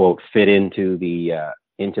 to quote, fit into the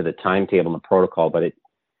timetable and the protocol. But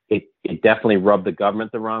it definitely rubbed the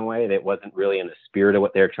government the wrong way. That wasn't really in the spirit of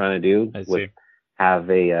what they're trying to do. I see. Have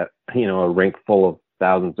a rink full of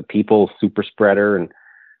thousands of people, super spreader, and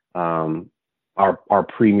our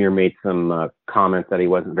premier made some comments that he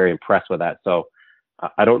wasn't very impressed with that. So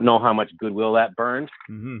I don't know how much goodwill that burned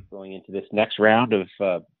going into this next round of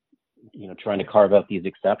trying to carve out these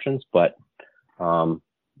exceptions. But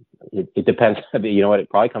it depends. You know what? It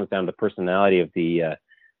probably comes down to the personality of the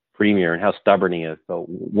premier and how stubborn he is. So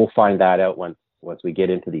we'll find that out once we get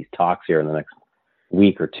into these talks here in the next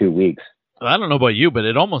week or 2 weeks. I don't know about you, but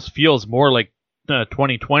it almost feels more like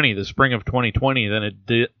 2020, the spring of 2020, than it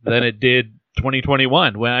did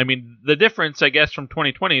 2021. Well, I mean, the difference, I guess, from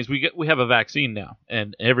 2020 is we have a vaccine now,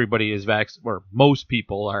 and everybody is vaccinated, or most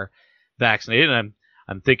people are vaccinated. And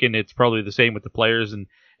I'm thinking it's probably the same with the players and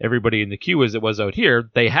everybody in the queue as it was out here.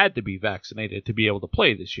 They had to be vaccinated to be able to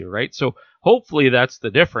play this year, right? So hopefully that's the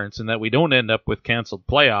difference, and that we don't end up with canceled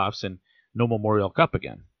playoffs and no Memorial Cup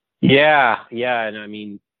again. Yeah, and I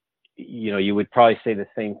mean, you would probably say the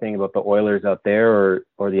same thing about the Oilers out there,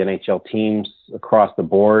 or the NHL teams across the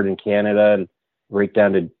board in Canada, and right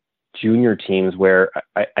down to junior teams, where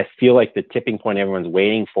I feel like the tipping point everyone's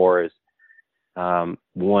waiting for is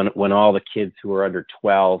when all the kids who are under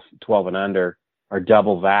 12 and under are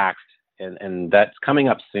double vaxxed, and that's coming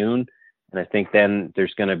up soon. And I think then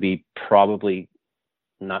there's going to be probably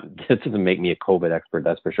not, this doesn't make me a COVID expert,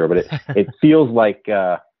 that's for sure, but it feels like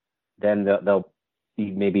then they'll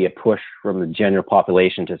maybe a push from the general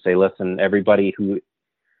population to say, listen, everybody who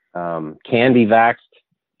can be vaxxed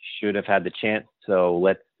should have had the chance. So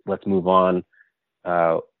let's move on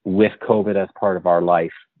with COVID as part of our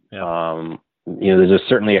life. Yeah. There's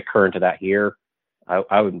certainly a current of that here.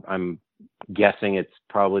 I'm guessing it's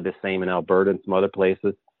probably the same in Alberta and some other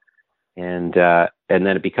places. And then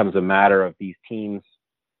it becomes a matter of these teams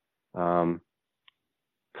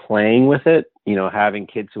playing with it, having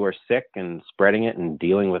kids who are sick and spreading it and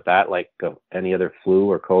dealing with that like any other flu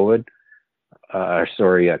or COVID,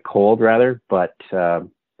 a cold rather. But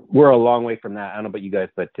we're a long way from that. I don't know about you guys,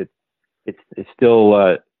 but it's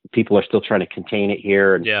still people are still trying to contain it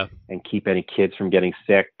here and keep any kids from getting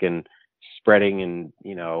sick and spreading and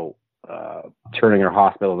turning our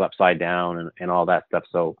hospitals upside down and all that stuff.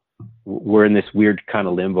 So we're in this weird kind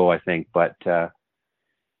of limbo, I think. But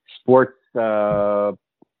sports, at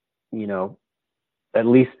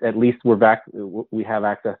least we have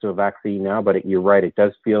access to a vaccine now. But you're right, it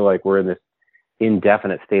does feel like we're in this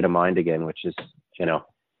indefinite state of mind again, which is, I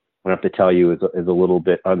don't have to tell you, is a little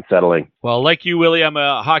bit unsettling. Well, like you, Willie, I'm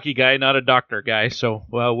a hockey guy, not a doctor guy, so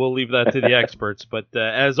we'll leave that to the experts. But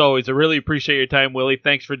as always, I really appreciate your time, Willie.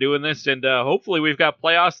 Thanks for doing this, and hopefully we've got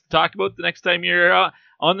playoffs to talk about the next time you're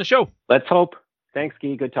on the show. Let's hope. Thanks,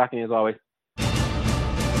 Guy. Good talking to you as always.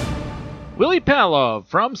 Willy Palov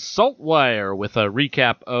from Saltwire with a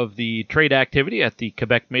recap of the trade activity at the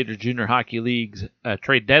Quebec Major Junior Hockey League's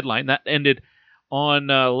trade deadline. That ended on,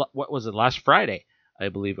 last Friday, I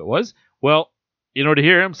believe it was. Well, to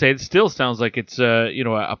hear him say it still sounds like it's,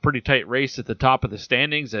 a pretty tight race at the top of the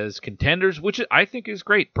standings as contenders, which I think is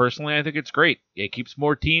great. Personally, I think it's great. It keeps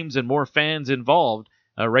more teams and more fans involved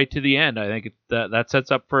right to the end. I think that sets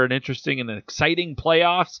up for an interesting and exciting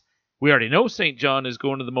playoffs. We already know St. John is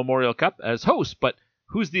going to the Memorial Cup as host, but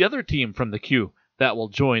who's the other team from the queue that will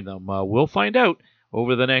join them? We'll find out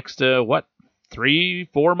over the next,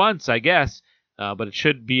 3-4 months, I guess. But it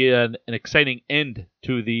should be an exciting end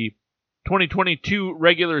to the 2022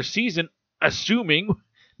 regular season, assuming,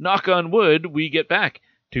 knock on wood, we get back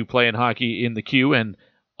to playing hockey in the queue and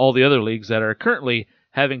all the other leagues that are currently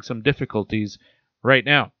having some difficulties right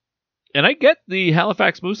now. And I get the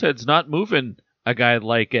Halifax Mooseheads not moving a guy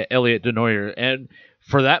like Elliot Denoyer, and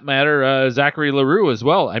for that matter, Zachary Leroux as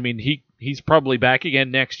well. I mean, he's probably back again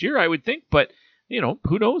next year, I would think, but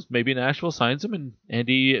who knows? Maybe Nashville signs him and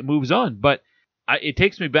he moves on. But it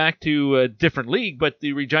takes me back to a different league, but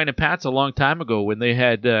the Regina Pats a long time ago when they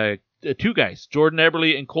had two guys, Jordan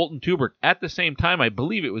Eberle and Colton Tubert, at the same time. I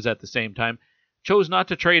believe it was at the same time. Chose not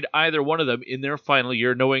to trade either one of them in their final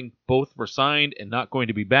year, knowing both were signed and not going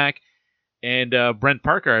to be back. And Brent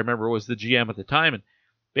Parker, I remember, was the GM at the time, and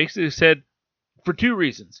basically said for two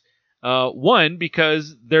reasons. One,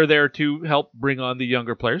 because they're there to help bring on the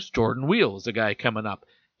younger players. Jordan Wheel is a guy coming up.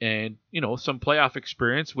 And, some playoff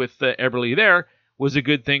experience with Eberle there was a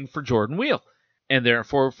good thing for Jordan Wheel, and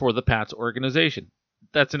therefore for the Pats organization.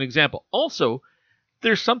 That's an example. Also,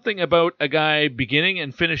 there's something about a guy beginning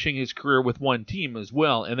and finishing his career with one team as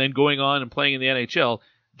well, and then going on and playing in the NHL.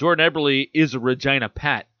 Jordan Eberle is a Regina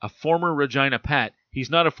Pat, a former Regina Pat. He's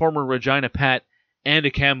not a former Regina Pat and a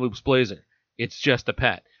Kamloops Blazer. It's just a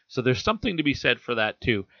Pat. So there's something to be said for that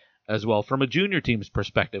too, as well, from a junior team's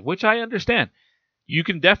perspective, which I understand. You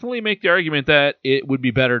can definitely make the argument that it would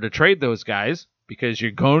be better to trade those guys because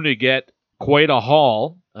you're going to get quite a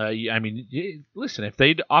haul. Listen, if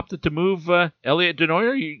they'd opted to move Elliot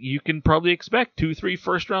Denoyer, you can probably expect 2-3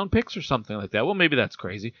 first-round picks or something like that. Well, maybe that's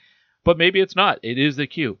crazy, but maybe it's not. It is the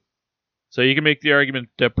Q. So you can make the argument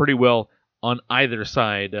pretty well on either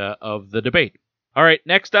side of the debate. All right,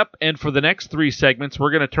 next up, and for the next three segments,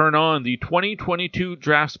 we're going to turn on the 2022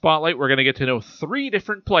 Draft Spotlight. We're going to get to know three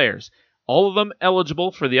different players, all of them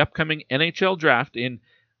eligible for the upcoming NHL Draft in,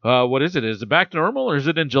 what is it? Is it back to normal or is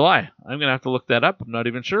it in July? I'm going to have to look that up. I'm not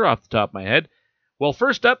even sure off the top of my head. Well,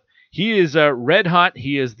 first up, he is red hot.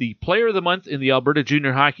 He is the Player of the Month in the Alberta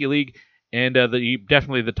Junior Hockey League and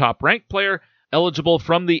definitely the top-ranked player eligible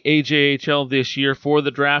from the AJHL this year for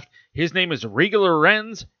the draft. His name is Rieger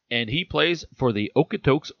Lorenz, and he plays for the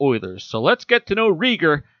Okotoks Oilers. So let's get to know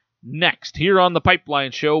Rieger next here on the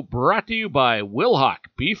Pipeline Show, brought to you by Wilhock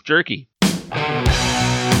Beef Jerky.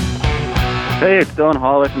 Hey, it's Dylan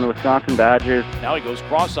Holler from the Wisconsin Badgers. Now he goes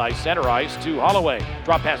cross-ice, center ice to Holloway.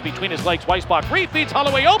 Drop pass between his legs, Weissbach refeeds,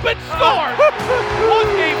 Holloway open, scores! What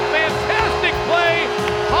a fantastic play!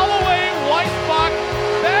 Holloway, Weissbach,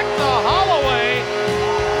 back to Holloway.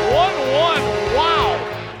 1-1, wow!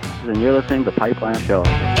 And you're listening to the Pipeline Show.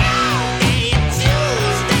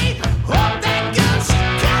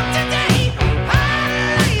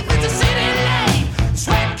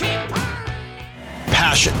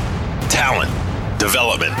 Passion, talent,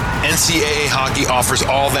 development. NCAA hockey offers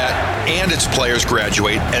all that, and its players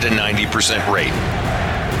graduate at a 90% rate.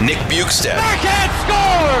 Nick Bukestad. Backhand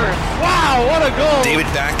scores! Wow, what a goal!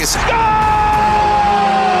 David Backus.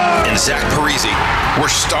 And Zach Parisi were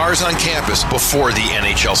stars on campus before the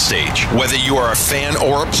NHL stage. Whether you are a fan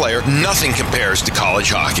or a player, nothing compares to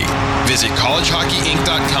college hockey. Visit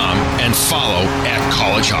collegehockeyinc.com and follow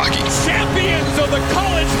 @collegehockey. Champions of the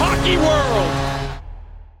college hockey world!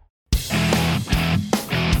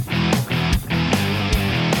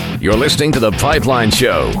 You're listening to The Pipeline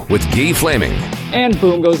Show with Guy Flaming. And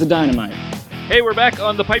boom goes the dynamite. Hey, we're back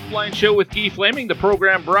on The Pipeline Show with Guy Flaming, the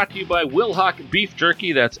program brought to you by Wilhock Beef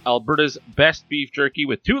Jerky. That's Alberta's best beef jerky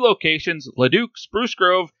with two locations, Leduc, Spruce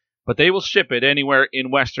Grove, but they will ship it anywhere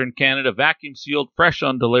in Western Canada, vacuum sealed, fresh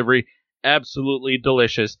on delivery, absolutely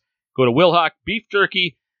delicious. Go to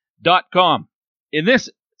wilhockbeefjerky.com. In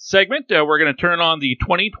this segment, we're going to turn on the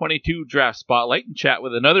 2022 Draft Spotlight and chat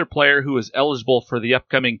with another player who is eligible for the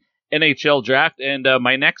upcoming NHL Draft. And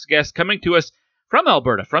my next guest coming to us from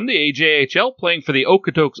Alberta, from the AJHL, playing for the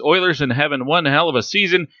Okotoks Oilers and having one hell of a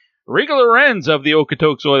season, Rieger Lorenz of the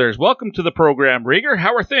Okotoks Oilers. Welcome to the program, Rieger.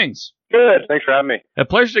 How are things? Good. Thanks for having me. A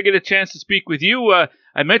pleasure to get a chance to speak with you.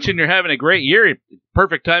 I mentioned you're having a great year.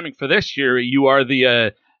 Perfect timing for this year. You are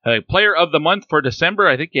the Player of the Month for December.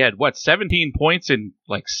 I think you had, 17 points in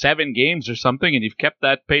 7 games or something, and you've kept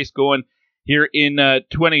that pace going here in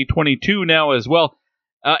 2022 now as well.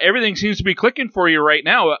 Everything seems to be clicking for you right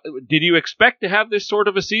now. Did you expect to have this sort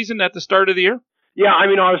of a season at the start of the year? Yeah, I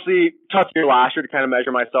mean, obviously, tough year last year to kind of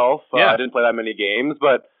measure myself. I didn't play that many games,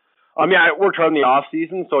 but I worked hard in the off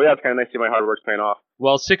season, so yeah, it's kind of nice to see my hard work's paying off.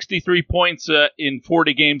 Well, 63 points in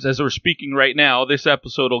 40 games as we're speaking right now. This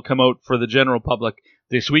episode will come out for the general public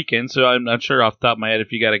this weekend, so I'm not sure off the top of my head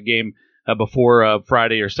if you got a game before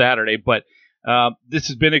Friday or Saturday, but this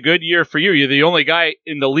has been a good year for you. You're the only guy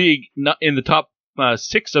in the league in the top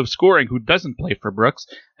 6 of scoring who doesn't play for Brooks,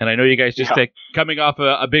 and I know you guys just coming off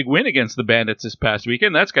a big win against the Bandits this past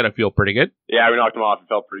weekend. That's got to feel pretty good. Yeah, we knocked them off. It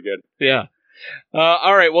felt pretty good. Yeah.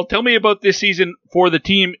 All right. Well, tell me about this season for the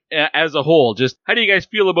team as a whole. Just how do you guys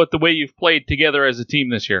feel about the way you've played together as a team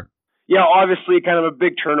this year? Yeah, obviously kind of a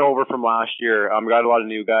big turnover from last year. We got a lot of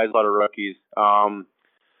new guys, a lot of rookies.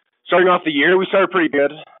 Starting off the year, we started pretty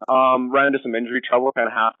good. Ran into some injury trouble kind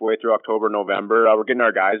of halfway through October, November. We're getting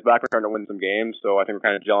our guys back. We're starting to win some games, so I think we're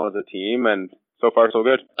kind of gelling as a team, and so far, so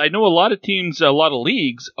good. I know a lot of teams, a lot of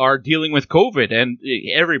leagues are dealing with COVID, and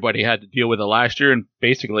everybody had to deal with it last year and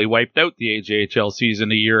basically wiped out the AJHL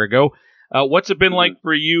season a year ago. What's it been like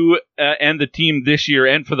for you and the team this year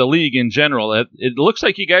and for the league in general? It looks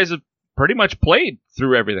like you guys have pretty much played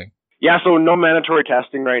through everything. Yeah, so no mandatory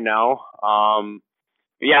testing right now.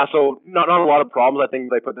 Yeah, so not a lot of problems. I think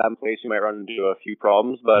if they put that in place, you might run into a few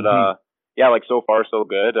problems, but yeah, like so far, so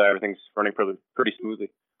good. Everything's running pretty smoothly.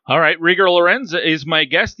 All right, Rieger Lorenz is my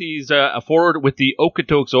guest. He's a forward with the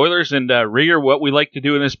Okotoks Oilers. And Rieger, what we like to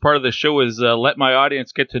do in this part of the show is let my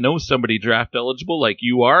audience get to know somebody draft eligible like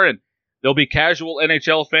you are. And there'll be casual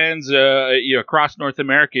NHL fans across North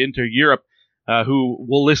America into Europe who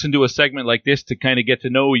will listen to a segment like this to kind of get to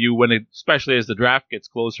know you, especially as the draft gets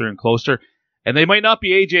closer and closer. And they might not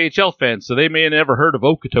be AJHL fans, so they may have never heard of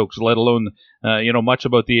Okotoks, let alone much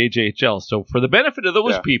about the AJHL. So for the benefit of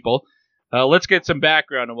those people, let's get some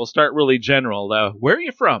background, and we'll start really general. Where are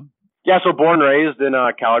you from? Yeah, so born and raised in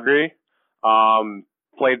Calgary.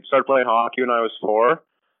 Started playing hockey when I was 4.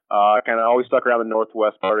 Kind of always stuck around the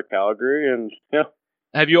northwest part of Calgary, and yeah.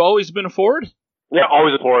 Have you always been a forward? Yeah,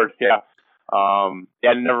 always a forward. Yeah.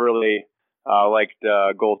 I never really liked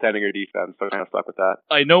goaltending or defense, so I kind of stuck with that.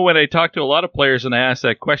 I know when I talk to a lot of players and I ask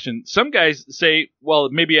that question, some guys say, well,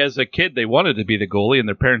 maybe as a kid they wanted to be the goalie and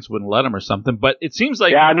their parents wouldn't let them or something, but it seems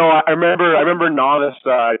like... Yeah, no, I remember novice,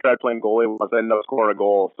 I tried playing goalie once, I ended up scoring a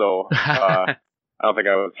goal, so I don't think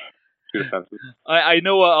I was too defensive. I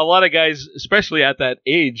know a lot of guys, especially at that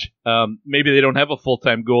age, maybe they don't have a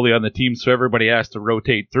full-time goalie on the team, so everybody has to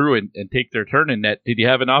rotate through and take their turn in net. Did you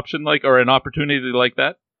have an opportunity like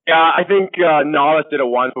that? Yeah, I think Novice did it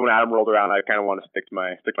once, but when Adam rolled around, I kind of want to stick to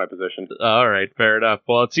my position. All right, fair enough.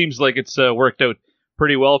 Well, it seems like it's worked out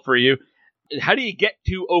pretty well for you. How do you get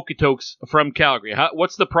to Okotoks from Calgary?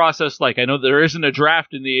 What's the process like? I know there isn't a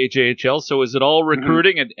draft in the AJHL, so is it all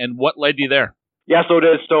recruiting, and what led you there? Yeah, so it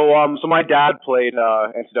is. So my dad played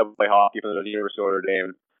NCAA hockey for the University of Notre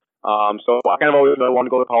Dame. So I kind of always wanted to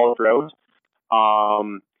go the college route.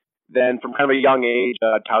 Then from kind of a young age,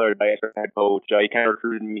 Tyler Brennan, head coach, he kind of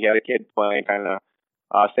recruited me. He had a kid playing kind of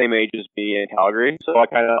same age as me in Calgary. So I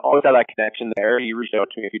kind of always had that connection there. He reached out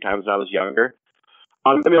to me a few times when I was younger.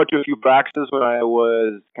 Let me out to a few practices when I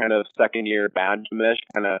was kind of second year bantam-ish,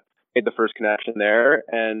 kind of made the first connection there.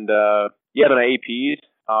 And then I AP'd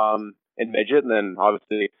in midget, and then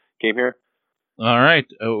obviously came here. All right.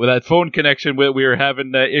 With that phone connection we were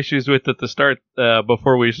having issues with at the start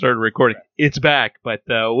before we started recording. It's back, but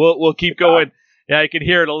we'll keep going. Yeah, I can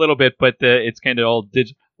hear it a little bit, but it's kind of all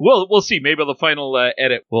digital. We'll see. Maybe the final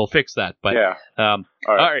edit will fix that. But yeah. All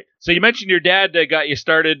right. So you mentioned your dad got you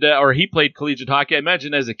started, or he played collegiate hockey. I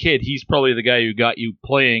imagine as a kid, he's probably the guy who got you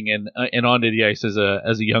playing and onto the ice as a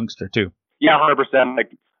youngster too. Yeah, 100%.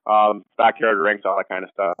 Like backyard rinks, all that kind of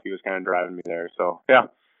stuff. He was kind of driving me there. So yeah.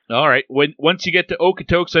 All right. Once you get to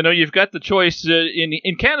Okotoks, I know you've got the choice.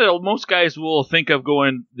 In Canada, most guys will think of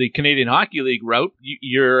going the Canadian Hockey League route.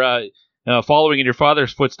 You're following in your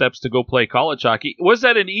father's footsteps to go play college hockey. Was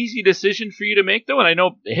that an easy decision for you to make, though? And I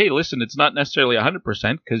know, hey, listen, it's not necessarily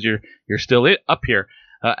 100% because you're still up here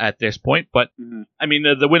at this point. But, I mean,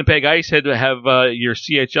 the Winnipeg Ice had to have your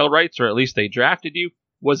CHL rights, or at least they drafted you.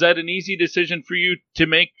 Was that an easy decision for you to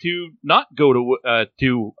make to not go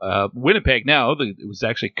to Winnipeg now? It was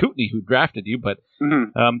actually Kootenay who drafted you, but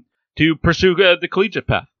to pursue the collegiate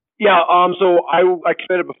path. Yeah, so I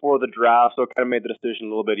committed before the draft, so it kind of made the decision a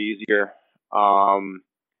little bit easier.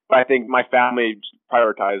 But I think my family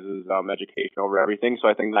prioritizes education over everything, so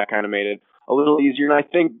I think that kind of made it a little easier. And I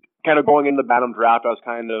think kind of going into the Bantam draft, I was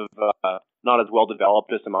kind of not as well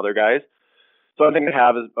developed as some other guys. So I think I'd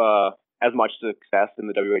have as much success in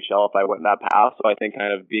the WHL if I went that path. So I think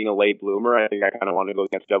kind of being a late bloomer, I think I kind of wanted to go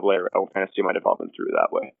against AA and kind of see my development through that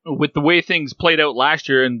way. With the way things played out last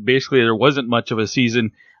year, and basically there wasn't much of a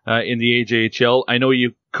season in the AJHL, I know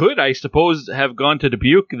you could, I suppose, have gone to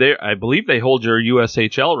Dubuque. I believe they hold your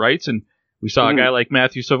USHL rights, and we saw a guy like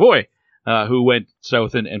Matthew Savoy who went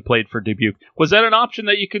south and played for Dubuque. Was that an option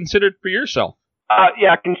that you considered for yourself?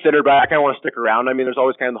 Yeah, considered, but I kind of want to stick around. I mean, there's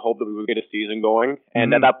always kind of the hope that we would get a season going,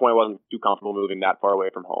 and at that point I wasn't too comfortable moving that far away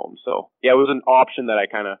from home. So, yeah, it was an option that I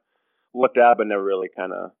kind of looked at, but never really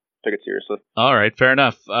kind of took it seriously. All right, fair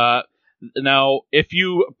enough. Now, if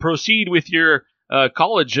you proceed with your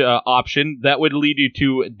college option, that would lead you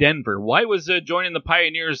to Denver. Why was joining the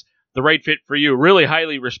Pioneers the right fit for you? Really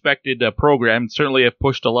highly respected program. Certainly have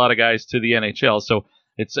pushed a lot of guys to the NHL. So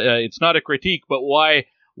it's not a critique, but why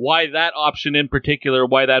that option in particular?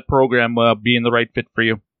 Why that program being the right fit for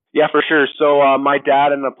you? Yeah, for sure. So my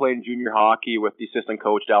dad ended up playing junior hockey with the assistant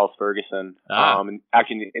coach Dallas Ferguson, and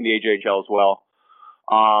actually in the AJHL as well.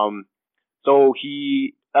 So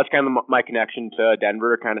that's kind of my connection to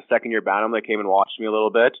Denver. Kind of second year Bantam, they came and watched me a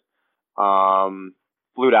little bit.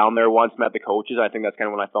 Flew down there once, met the coaches. I think that's kind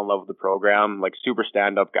of when I fell in love with the program. Like super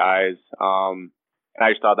stand up guys. And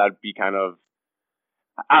I just thought that'd be kind of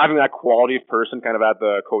having that quality of person kind of at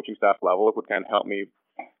the coaching staff level would kind of help me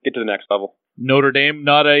get to the next level. Notre Dame,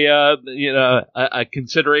 not a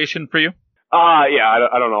consideration for you? Yeah,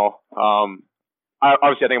 I don't know.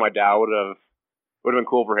 Obviously, I think my dad would have been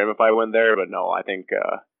cool for him if I went there, but no, I think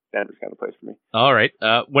Denver's kind of the place for me. All right.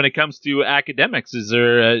 When it comes to academics, is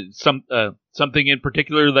there something in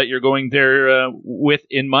particular that you're going there with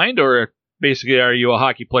in mind, or basically are you a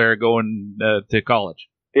hockey player going to college?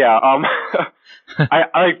 Yeah,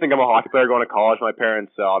 I think I'm a hockey player going to college. My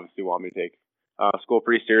parents obviously want me to take school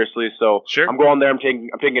pretty seriously, so sure. I'm going there. I'm taking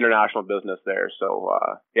international business there, so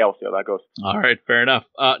yeah, we'll see how that goes. All right, fair enough.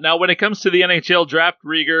 Now, when it comes to the NHL draft,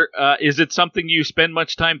 Rieger, is it something you spend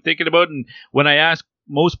much time thinking about? And when I ask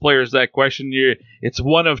most players that question, it's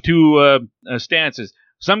one of two stances.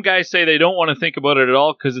 Some guys say they don't want to think about it at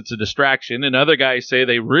all because it's a distraction, and other guys say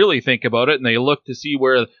they really think about it and they look to see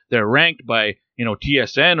where they're ranked by,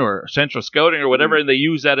 TSN or Central Scouting or whatever, and they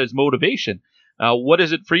use that as motivation. What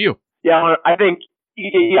is it for you? Yeah, I think,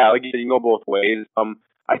 like you said, you can go both ways.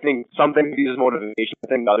 I think some things use motivation. I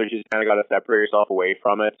think others just kind of got to separate yourself away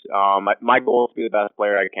from it. My goal is to be the best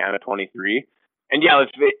player I can at 23. And yeah, if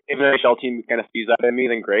an NHL team kind of sees that in me,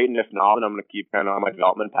 then great. And if not, then I'm going to keep kind of on my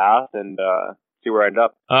development path and see where I end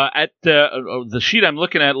up. At the sheet I'm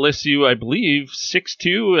looking at lists you, I believe,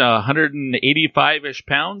 6'2", 185-ish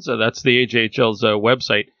pounds. That's the AJHL's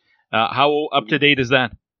website. How up to date is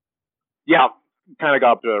that? Yeah, kind of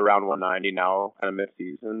got up to around 190 now, kind of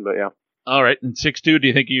mid-season, but yeah. All right, and 6'2", do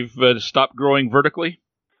you think you've stopped growing vertically?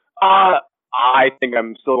 I think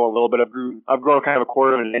I'm still a little bit. I've grown kind of a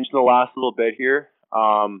quarter of an inch in the last little bit here.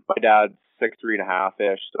 My dad's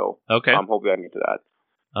 6'3.5-ish, so okay. I'm hoping I can get to that.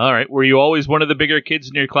 All right. Were you always one of the bigger kids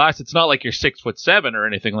in your class? It's not like you're 6'7" or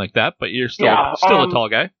anything like that, but you're still a tall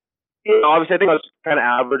guy. Obviously, I think I was kind of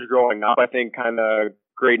average growing up. I think kind of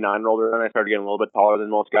grade 9 rolled around, I started getting a little bit taller than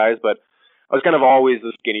most guys, but I was kind of always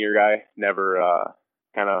the skinnier guy. Never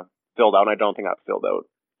kind of filled out. And I don't think I've filled out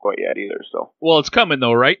quite yet either. So. Well, it's coming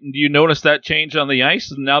though, right? And do you notice that change on the ice?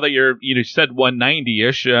 And now that you said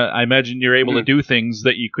 190-ish, I imagine you're able to do things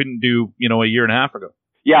that you couldn't do, a year and a half ago.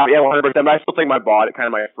 Yeah, 100%. But I still think my body, kind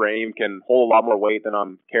of my frame, can hold a lot more weight than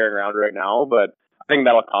I'm carrying around right now. But I think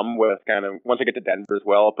that'll come with kind of, once I get to Denver as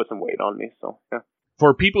well, I'll put some weight on me. So, yeah.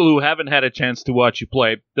 For people who haven't had a chance to watch you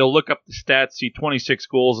play, they'll look up the stats, see 26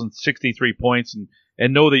 goals and 63 points,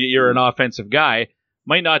 and know that you're an offensive guy.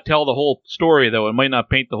 Might not tell the whole story, though. It might not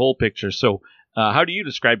paint the whole picture. So how do you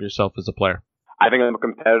describe yourself as a player? I think I'm a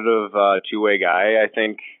competitive two-way guy. I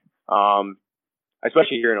think,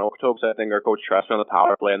 especially here in Okotoks, I think our coach trusts me on the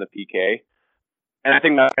power play and the PK. And I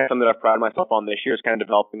think that's something that I've prided myself on this year is kind of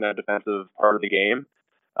developing that defensive part of the game.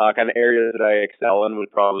 Kind of areas that I excel in would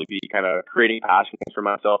probably be kind of creating passing lanes for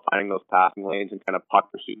myself, finding those passing lanes, and kind of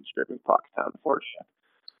puck pursuit and stripping pucks down the forward check.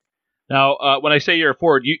 Now, when I say you're a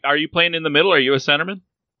forward, are you playing in the middle? Are you a centerman?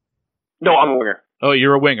 No, I'm a winger. Oh,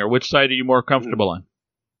 you're a winger. Which side are you more comfortable on?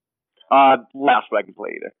 Left, but I can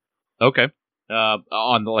play either. Okay.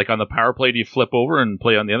 On the power play, do you flip over and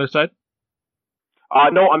play on the other side?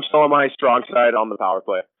 No, I'm still on my strong side on the power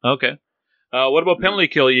play. Okay. What about penalty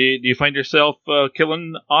kill? Do you find yourself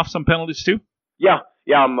killing off some penalties too? Yeah.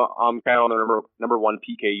 I'm kind of on the number one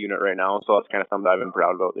PK unit right now, so that's kind of something I've been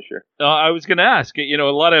proud about this year. I was going to ask. A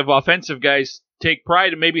lot of offensive guys take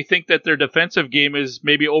pride and maybe think that their defensive game is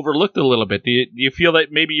maybe overlooked a little bit. Do you feel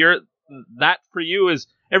that maybe that for you is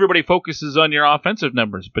everybody focuses on your offensive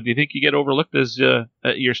numbers, but do you think you get overlooked as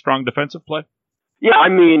your strong defensive play? Yeah, I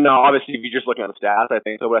mean, obviously, if you're just looking at the stats, I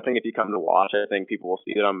think so. But I think if you come to watch, I think people will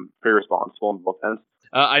see that I'm pretty responsible in both ends.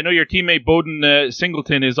 I know your teammate Bowden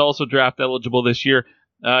Singleton is also draft eligible this year.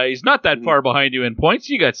 He's not that far behind you in points.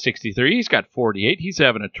 You got 63. He's got 48. He's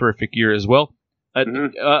having a terrific year as well. I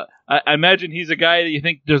imagine he's a guy that you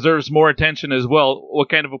think deserves more attention as well. What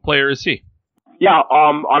kind of a player is he? Yeah,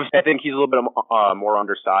 obviously, I think he's a little bit more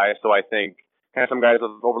undersized. So I think kind of some guys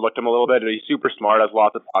have overlooked him a little bit. He's super smart, has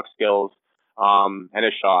lots of puck skills. And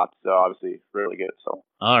his shots, obviously, really good. So.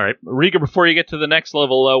 All right. Rieger, before you get to the next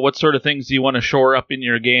level, what sort of things do you want to shore up in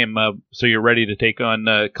your game so you're ready to take on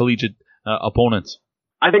collegiate opponents?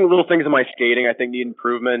 I think little things in my skating, I think, need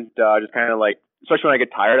improvement. Just kind of like, especially when I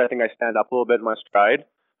get tired, I think I stand up a little bit in my stride.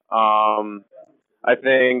 I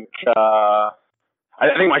think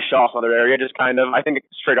my shot's another area, just kind of, I think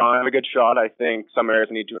straight on I have a good shot. I think some areas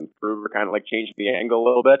I need to improve or kind of like change the angle a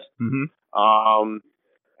little bit. Mm-hmm.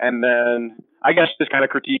 And then I guess just kind of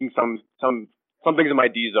critiquing some things in my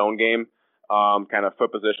D zone game, kind of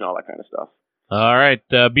foot position, all that kind of stuff. All right.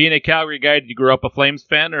 Being a Calgary guy, did you grow up a Flames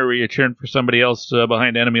fan, or were you cheering for somebody else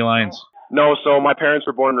behind enemy lines? No, so my parents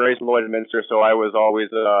were born and raised in Lloydminster, so I was always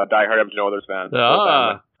a diehard Edmonton Oilers fan.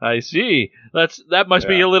 I see. That must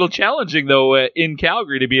be a little challenging, though, in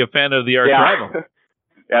Calgary to be a fan of the arch rival.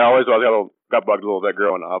 Yeah, I always was. Got bugged a little bit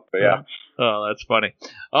growing up, but yeah. Oh, that's funny.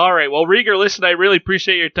 All right. Well, Rieger, listen, I really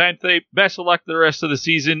appreciate your time today. Best of luck the rest of the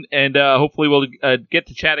season, and hopefully we'll get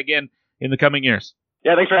to chat again in the coming years.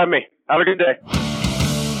 Yeah, thanks for having me. Have a good day.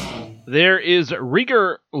 There is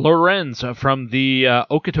Rieger Lorenz from the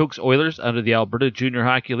Okotoks Oilers under the Alberta Junior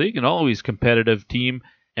Hockey League, an always competitive team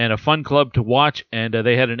and a fun club to watch, and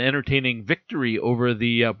they had an entertaining victory over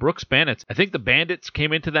the Brooks Bandits. I think the Bandits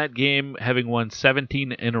came into that game having won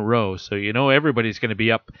 17 in a row, so you know everybody's going to be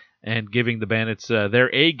up and giving the Bandits their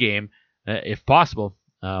A game, if possible.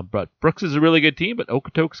 But Brooks is a really good team, but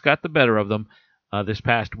Okotoks got the better of them this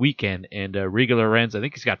past weekend, and Rieger Lorenz, I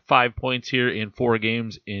think he's got 5 points here in 4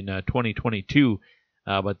 games in 2022,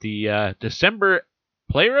 but the December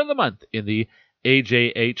Player of the Month in the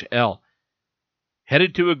AJHL.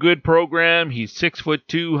 Headed to a good program. He's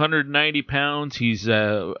 6'2", 190 pounds. He's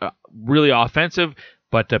really offensive,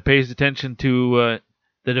 but pays attention to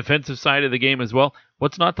the defensive side of the game as well.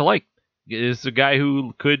 What's not to like? Is a guy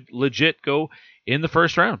who could legit go in the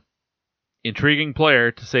first round. Intriguing player,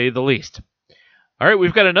 to say the least. All right,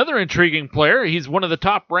 we've got another intriguing player. He's one of the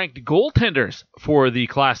top-ranked goaltenders for the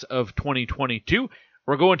class of 2022.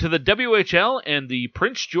 We're going to the WHL and the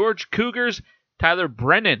Prince George Cougars. Tyler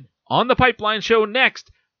Brennan on the Pipeline Show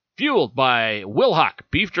next, fueled by Wilhock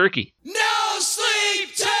Beef Jerky. No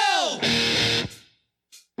sleep till!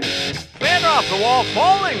 Man off the wall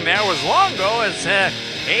falling there was Longo as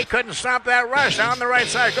he couldn't stop that rush on the right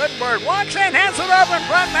side. Goodberg walks in, hands it up in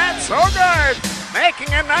front. That's Sogard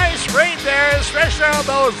making a nice read there, stretching out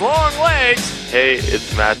those long legs. Hey,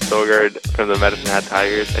 it's Matt Sogard from the Medicine Hat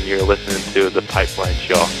Tigers, and you're listening to The Pipeline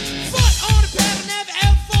Show.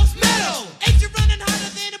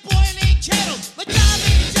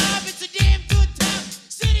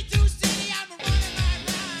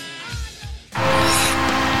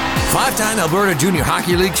 Five-time Alberta Junior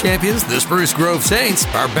Hockey League champions, the Spruce Grove Saints,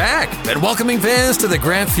 are back and welcoming fans to the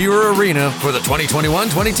Grant Fuhrer Arena for the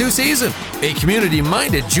 2021-22 season. A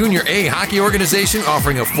community-minded Junior A hockey organization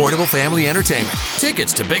offering affordable family entertainment.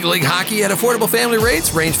 Tickets to big league hockey at affordable family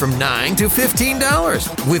rates range from $9 to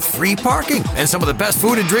 $15, with free parking and some of the best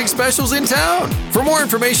food and drink specials in town. For more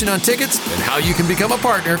information on tickets and how you can become a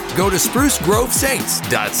partner, go to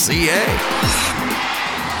sprucegrovesaints.ca.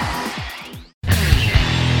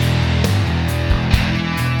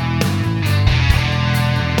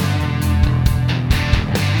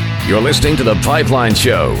 You're listening to The Pipeline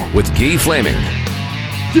Show with Guy Flaming.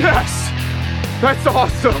 Yes! That's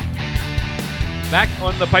awesome! Back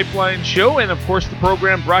on The Pipeline Show, and of course the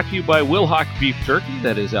program brought to you by Wilhock Beef Jerky.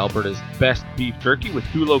 That is Alberta's best beef jerky, with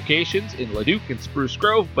 2 locations in Leduc and Spruce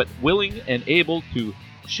Grove, but willing and able to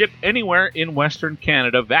ship anywhere in Western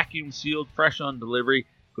Canada. Vacuum sealed, fresh on delivery.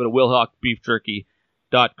 Go to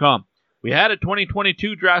wilhockbeefjerky.com. We had a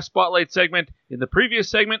 2022 draft spotlight segment in the previous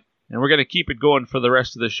segment, and we're going to keep it going for the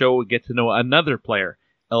rest of the show. We get to know another player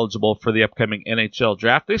eligible for the upcoming NHL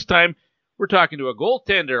draft. This time, we're talking to a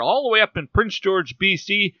goaltender all the way up in Prince George,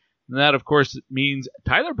 BC. And that, of course, means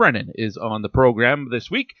Tyler Brennan is on the program this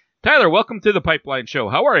week. Tyler, welcome to the Pipeline Show.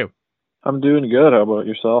 How are you? I'm doing good. How about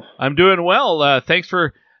yourself? I'm doing well. Thanks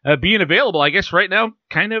for being available. I guess right now,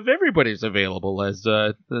 kind of everybody's available, as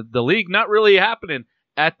the league not really happening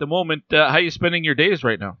at the moment. How are you spending your days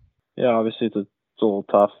right now? Yeah, obviously it's a little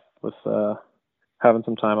tough with having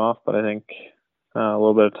some time off, but I think a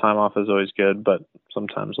little bit of time off is always good, but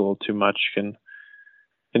sometimes a little too much can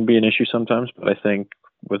be an issue sometimes. But I think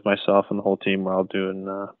with myself and the whole team, we're all doing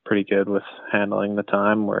pretty good with handling the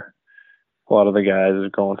time, where a lot of the guys are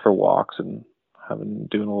going for walks and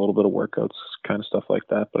doing a little bit of workouts, kind of stuff like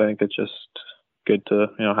that. But I think it's just good to,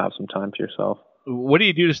 have some time to yourself. What do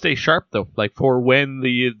you do to stay sharp, though? Like for when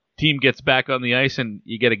the team gets back on the ice and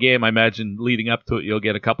you get a game, I imagine leading up to it, you'll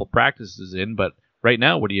get a couple practices in. But right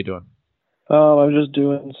now, what are you doing? I'm just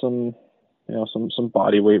doing some, some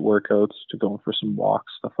body weight workouts to going for some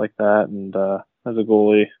walks, stuff like that. And as a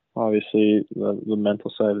goalie, obviously the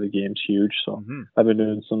mental side of the game's huge. So I've been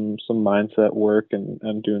doing some mindset work and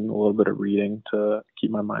doing a little bit of reading to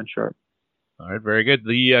keep my mind sharp. All right, very good.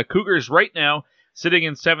 The Cougars right now sitting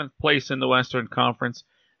in 7th place in the Western Conference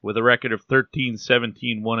with a record of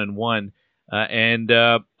 13-17, 1-1. I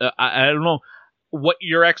don't know what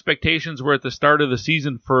your expectations were at the start of the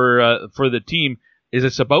season for the team. Is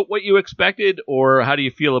this about what you expected, or how do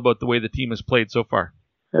you feel about the way the team has played so far?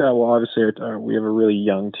 Yeah, well, obviously we have a really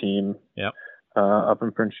young team up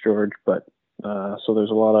in Prince George, but so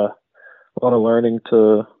there's a lot of learning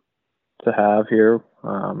to have here.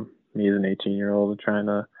 Me as an 18-year-old trying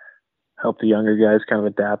to help the younger guys kind of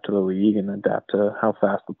adapt to the league and adapt to how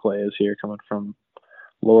fast the play is here coming from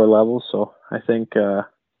lower levels. So I think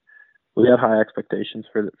we have high expectations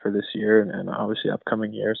for this year and obviously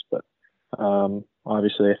upcoming years. But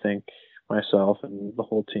obviously I think myself and the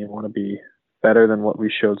whole team want to be better than what we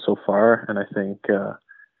showed so far. And I think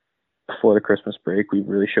before the Christmas break, we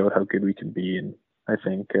really showed how good we can be. And I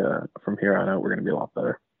think from here on out, we're going to be a lot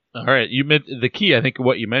better. All right, the key, I think, of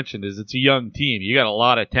what you mentioned is it's a young team. You got a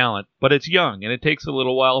lot of talent, but it's young, and it takes a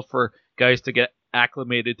little while for guys to get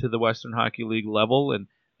acclimated to the Western Hockey League level and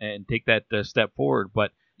take that step forward.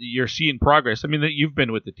 But you're seeing progress. I mean, you've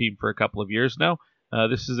been with the team for a couple of years now.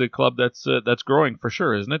 This is a club that's growing for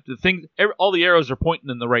sure, isn't it? All the arrows are pointing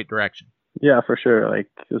in the right direction. Yeah, for sure. Like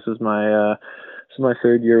this is my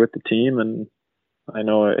 3rd year with the team, and I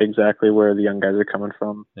know exactly where the young guys are coming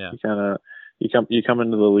from. Yeah. You come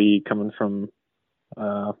into the league coming from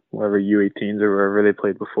wherever U18s or wherever they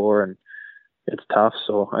played before, and it's tough.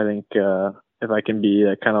 So I think if I can be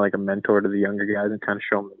kind of like a mentor to the younger guys and kind of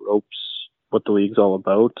show them the ropes, what the league's all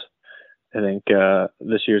about, I think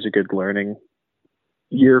this year's a good learning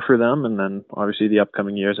year for them. And then obviously the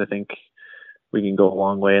upcoming years, I think we can go a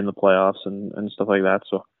long way in the playoffs and stuff like that.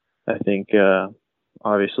 So I think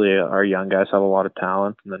obviously our young guys have a lot of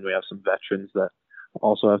talent, and then we have some veterans that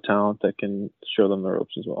also have talent that can show them the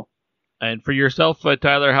ropes as well. And for yourself,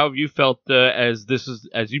 Tyler, how have you felt as this is,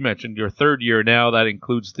 as you mentioned, your 3rd year now? That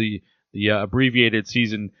includes the abbreviated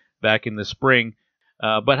season back in the spring.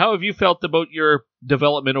 But how have you felt about your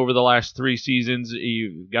development over the last 3 seasons?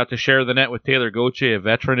 You got to share the net with Taylor Gauthier, a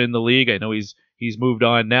veteran in the league. I know he's moved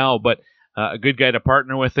on now, but a good guy to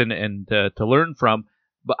partner with and to learn from.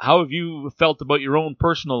 But how have you felt about your own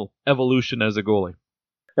personal evolution as a goalie?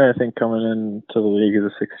 I think coming into the league as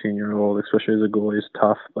a 16-year-old, especially as a goalie, is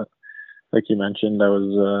tough. But like you mentioned,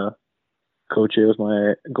 Coach was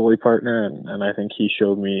my goalie partner, and I think he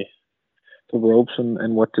showed me the ropes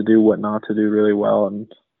and what to do, what not to do really well. And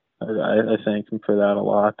I thank him for that a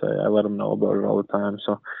lot. I let him know about it all the time.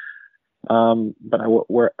 So, but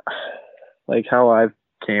like how I've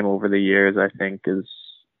came over the years, I think is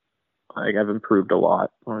like I've improved a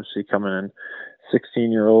lot. Honestly, coming in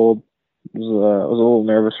 16-year-old. I was a little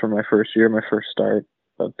nervous for my first year, my first start,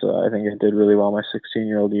 but I think I did really well my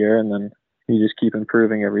 16-year-old year, and then you just keep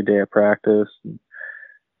improving every day at practice. And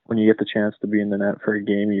when you get the chance to be in the net for a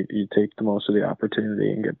game, you take the most of the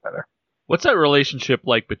opportunity and get better. What's that relationship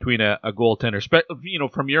like between a goaltender?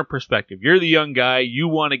 From your perspective, you're the young guy, you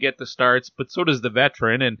want to get the starts, but so does the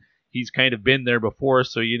veteran, and he's kind of been there before,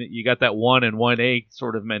 so you got that 1 and 1A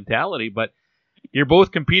sort of mentality, but you're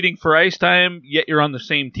both competing for ice time, yet you're on the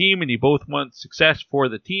same team, and you both want success for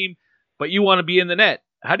the team, but you want to be in the net.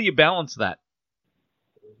 How do you balance that?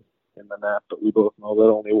 In the net, but we both know that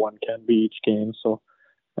only one can be each game. So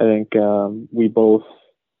I think we both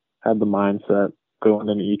had the mindset going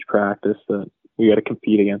into each practice that we got to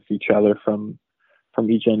compete against each other from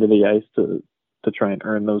each end of the ice to try and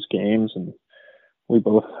earn those games. And we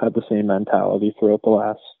both had the same mentality throughout the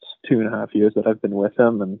last 2.5 years that I've been with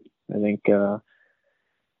him. And I think you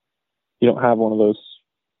don't have one of those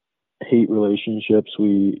hate relationships.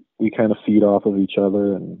 We kind of feed off of each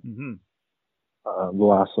other. And the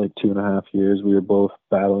last 2.5 years, we were both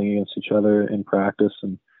battling against each other in practice,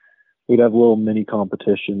 and we'd have little mini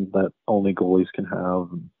competitions that only goalies can have.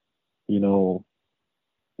 And,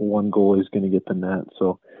 one goalie is going to get the net,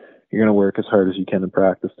 so you're going to work as hard as you can in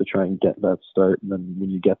practice to try and get that start. And then when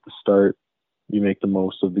you get the start, you make the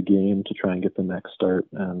most of the game to try and get the next start.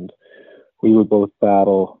 And we would both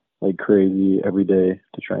battle like crazy every day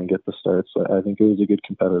to try and get the start. So I think it was a good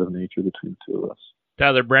competitive nature between the two of us.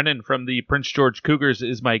 Tyler Brennan from the Prince George Cougars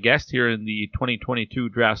is my guest here in the 2022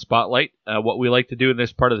 Draft Spotlight. What we like to do in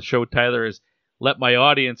this part of the show, Tyler, is let my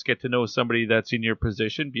audience get to know somebody that's in your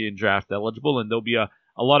position, being draft eligible, and there'll be a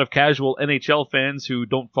lot of casual NHL fans who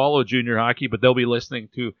don't follow junior hockey, but they'll be listening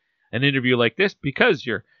to an interview like this because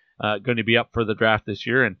you're going to be up for the draft this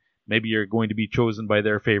year, and maybe you're going to be chosen by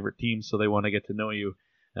their favorite team, so they want to get to know you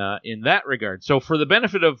in that regard. So for the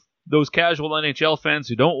benefit of those casual NHL fans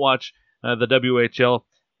who don't watch the WHL,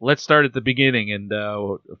 let's start at the beginning and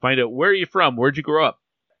find out, where are you from? Where'd you grow up?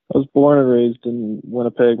 I was born and raised in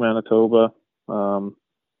Winnipeg, Manitoba.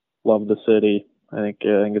 Love the city. I think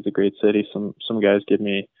it's a great city. Some guys give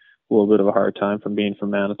me a little bit of a hard time from being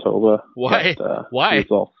from Manitoba. Why? But, Why?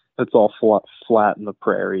 It's all flat in the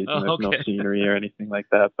prairies, and there's no scenery or anything like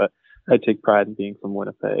that. But I take pride in being from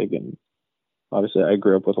Winnipeg, and obviously I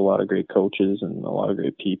grew up with a lot of great coaches and a lot of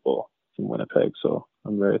great people from Winnipeg. So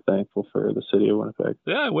I'm very thankful for the city of Winnipeg.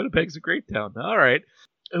 Yeah, Winnipeg's a great town. All right.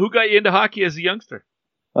 Who got you into hockey as a youngster?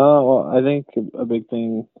 Well, I think a big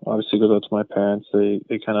thing obviously goes out to my parents.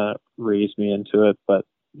 They kind of raised me into it, but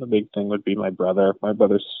the big thing would be my brother. My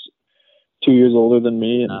brother's 2 years older than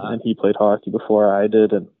me, and he played hockey before I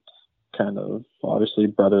did, and kind of obviously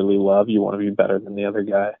brotherly love. You want to be better than the other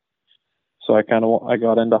guy. So I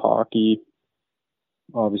got into hockey.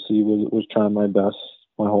 Obviously, was trying my best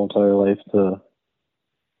my whole entire life to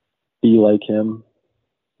be like him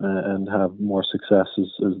and have more success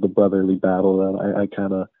as the brotherly battle that I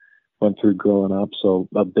kind of went through growing up. So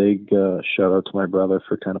a big shout out to my brother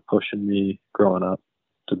for kind of pushing me growing up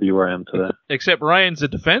to be where I am today. Except Ryan's a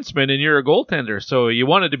defenseman and you're a goaltender, so you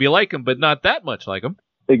wanted to be like him, but not that much like him.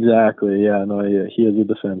 Exactly. Yeah. No. Yeah, he is a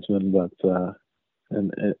defenseman, but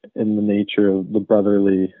and in the nature of the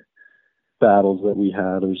brotherly battles that we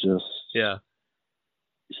had, it was just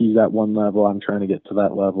he's at one level, I'm trying to get to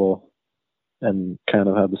that level, and kind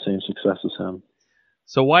of have the same success as him.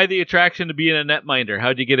 So why the attraction to being a netminder?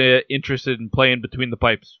 How'd you get interested in playing between the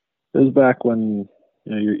pipes? It was back when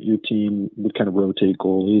your team would kind of rotate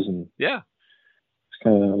goalies, and it's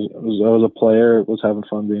kind of I was a player, was having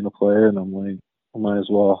fun being a player, and I'm like, I might as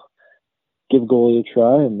well give goalie a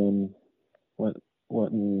try, and then went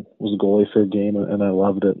and was a goalie for a game, and I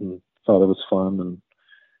loved it and thought it was fun, and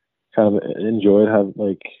kind of enjoyed having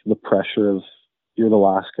like the pressure of you're the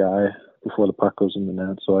last guy before the puck goes in the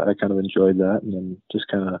net. So I kind of enjoyed that, and then just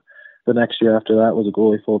kind of the next year after that was a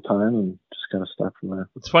goalie full time, and just kind of stuck from there.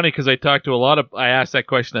 It's funny because I asked that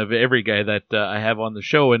question of every guy that I have on the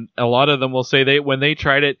show, and a lot of them will say when they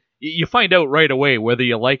tried it, you find out right away whether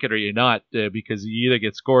you like it or you're not, because you either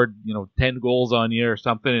get scored 10 goals on you or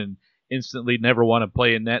something and instantly never want to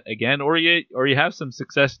play in net again, or you have some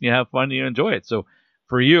success and you have fun and you enjoy it. So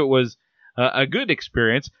for you, it was a good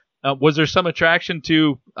experience. Was there some attraction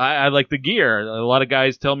to, I like the gear. A lot of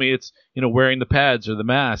guys tell me it's, wearing the pads or the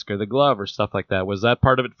mask or the glove or stuff like that. Was that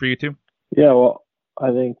part of it for you too? Yeah, well,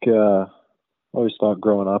 I think I always thought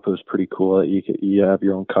growing up it was pretty cool that you have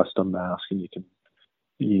your own custom mask and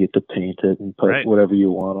you get to paint it and put whatever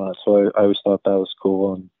you want on it. So I always thought that was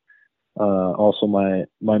cool. And also my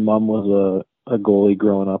mom was a goalie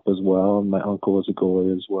growing up as well, and my uncle was a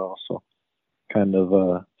goalie as well. So kind of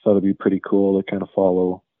thought it'd be pretty cool to kind of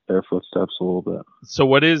follow their footsteps a little bit. So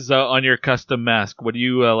what is on your custom mask? What do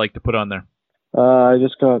you like to put on there? I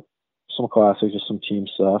just got some classics, just some team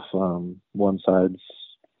stuff. One side's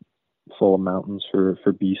full of mountains for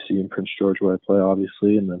BC and Prince George, where I play,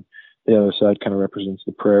 obviously, and then the other side kind of represents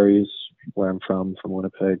the prairies, where I'm from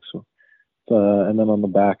Winnipeg. So, and then on the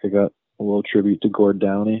back, I got a little tribute to Gord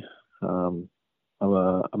Downey. I'm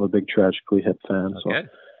a big Tragically Hip fan, so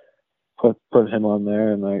put him on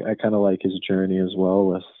there, and I kind of like his journey as well,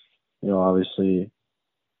 with obviously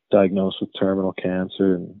diagnosed with terminal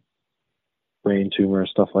cancer and brain tumor and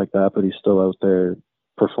stuff like that, but he's still out there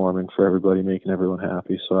performing for everybody, making everyone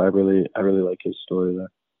happy. So I really like his story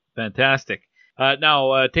there. Fantastic.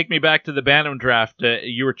 Now, take me back to the Bantam draft.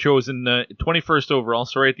 You were chosen 21st overall,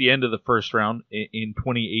 so right at the end of the first round in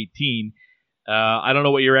 2018. I don't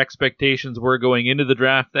know what your expectations were going into the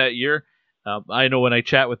draft that year. I know when I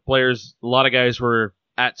chat with players, a lot of guys were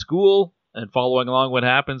at school and following along what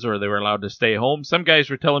happens, or they were allowed to stay home. Some guys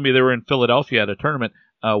were telling me they were in Philadelphia at a tournament.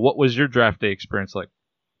 What was your draft day experience like?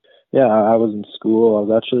 Yeah, I was in school. I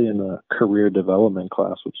was actually in a career development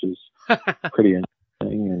class, which is pretty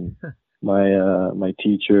interesting. And my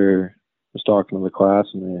teacher was talking to the class,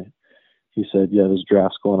 and he said, "Yeah, there's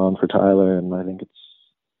drafts going on for Tyler, and I think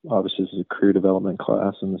this is a career development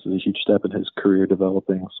class, and this is a huge step in his career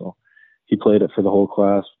developing." So he played it for the whole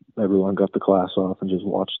class. Everyone got the class off and just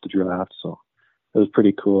watched the draft. So it was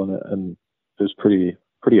pretty cool, and it was pretty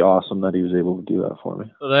awesome that he was able to do that for me.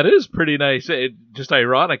 Well, that is pretty nice. Just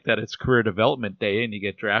ironic that it's career development day and you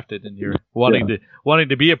get drafted and you're wanting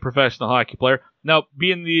to be a professional hockey player. Now,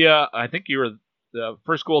 being I think you were the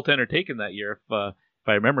first goaltender taken that year, if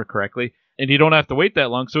I remember correctly, and you don't have to wait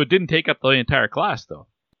that long, so it didn't take up the entire class, though.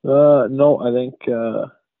 No, I think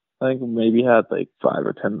I think maybe had like 5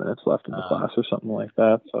 or 10 minutes left in the class or something like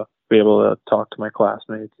that. So be able to talk to my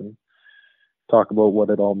classmates and talk about what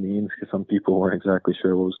it all means, because some people weren't exactly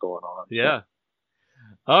sure what was going on. Yeah.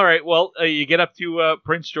 All right. Well, you get up to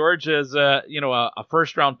Prince George as a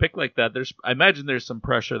first round pick like that. I imagine there's some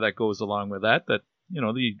pressure that goes along with that. That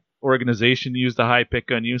the organization used a high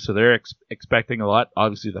pick on you, so they're expecting a lot.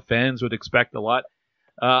 Obviously, the fans would expect a lot.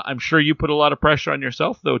 I'm sure you put a lot of pressure on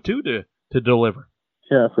yourself though too to deliver.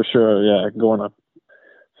 Yeah, for sure. Yeah, going up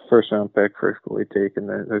first round pick, first goalie taken,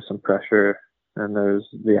 there's some pressure, and there's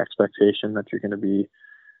the expectation that you're going to be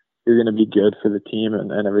good for the team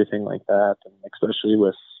and everything like that, and especially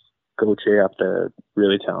with Coach A up there,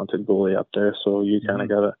 really talented goalie up there. So you kind of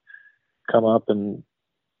got to come up and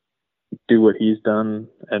do what he's done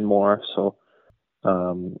and more. So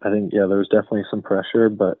I think, there was definitely some pressure,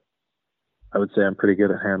 but I would say I'm pretty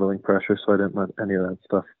good at handling pressure, so I didn't let any of that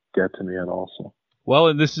stuff get to me at all. So. Well,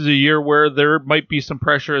 and this is a year where there might be some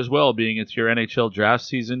pressure as well, being it's your NHL draft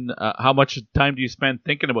season. How much time do you spend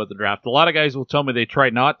thinking about the draft? A lot of guys will tell me they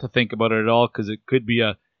try not to think about it at all because it could be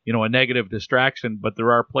a negative distraction, but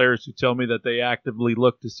there are players who tell me that they actively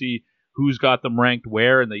look to see who's got them ranked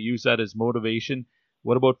where, and they use that as motivation.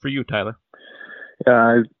 What about for you, Tyler?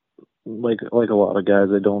 Yeah, like a lot of guys,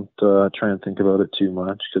 I don't try and think about it too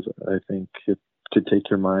much, because I think it could take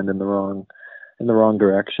your mind in the wrong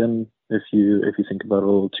direction if you think about it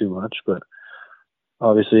a little too much. But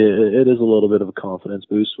obviously it is a little bit of a confidence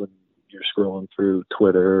boost when you're scrolling through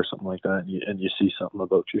Twitter or something like that and you see something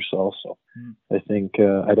about yourself. So I think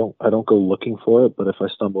I don't go looking for it, but if I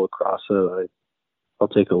stumble across it, I'll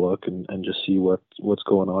take a look and just see what's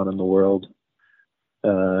going on in the world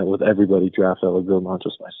with everybody draft eligible, not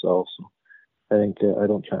just myself. So I think I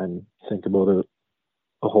don't try and think about it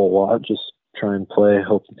a whole lot, just try and play,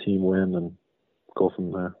 help the team win, and go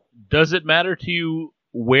from there. Does it matter to you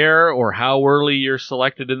where or how early you're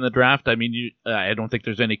selected in the draft? I mean, I don't think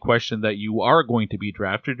there's any question that you are going to be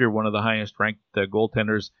drafted. You're one of the highest ranked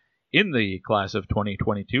goaltenders in the class of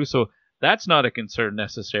 2022, so that's not a concern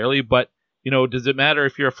necessarily. But, does it matter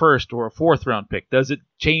if you're a first or a fourth round pick? Does it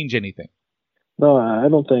change anything? No, I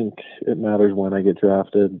don't think it matters when I get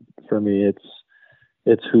drafted. For me,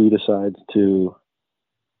 it's who decides to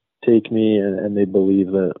take me, and they believe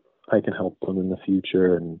that I can help them in the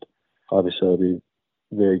future, and obviously I'll be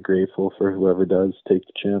very grateful for whoever does take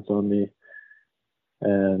the chance on me.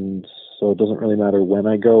 And so it doesn't really matter when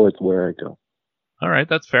I go, it's where I go. All right,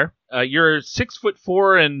 that's fair. You're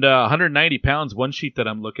 6'4" and 190 pounds. One sheet that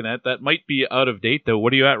I'm looking at that might be out of date though.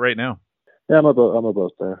 What are you at right now? Yeah, I'm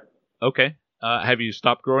about there. Okay. Have you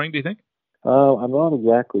stopped growing, do you think? I'm not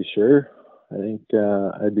exactly sure. I think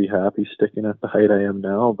I'd be happy sticking at the height I am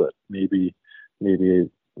now, but maybe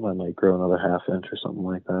I might grow another half inch or something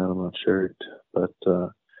like that. I'm not sure. But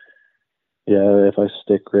if I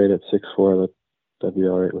stick right at 6'4", that'd be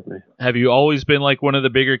all right with me. Have you always been like one of the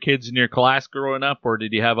bigger kids in your class growing up, or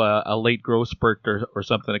did you have a late growth spurt or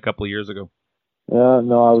something a couple of years ago?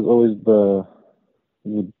 No, I was always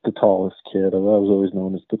the tallest kid. I was always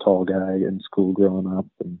known as the tall guy in school growing up,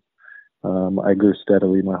 and I grew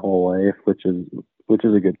steadily my whole life, which is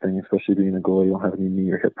a good thing, especially being a goalie. You don't have any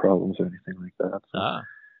knee or hip problems or anything like that.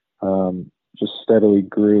 So, just steadily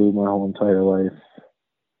grew my whole entire life.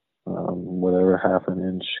 Whatever, half an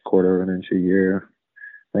inch, quarter of an inch a year.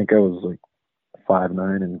 I think I was like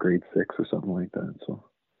 5'9" in grade 6 or something like that. So.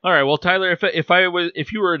 All right, well, Tyler,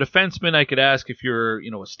 if you were a defenseman, I could ask if you're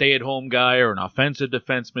a stay-at-home guy or an offensive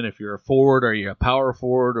defenseman. If you're a forward, are you a power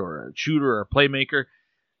forward or a shooter or a playmaker?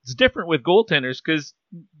 It's different with goaltenders because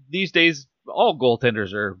these days all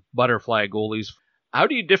goaltenders are butterfly goalies. How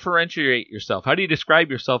do you differentiate yourself? How do you describe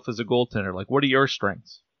yourself as a goaltender? Like, what are your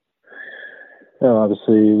strengths? Yeah,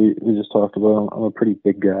 obviously, we just talked about I'm a pretty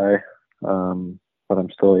big guy, but I'm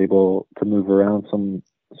still able to move around. Some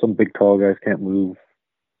big, tall guys can't move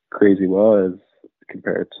crazy well as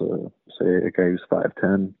compared to, say, a guy who's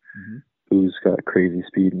 5'10", who's got crazy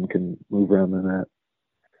speed and can move around the net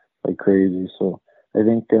like crazy. So I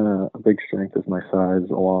think a big strength is my size,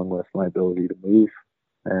 along with my ability to move,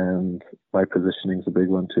 and my positioning is a big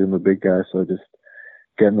one too. I'm a big guy, so just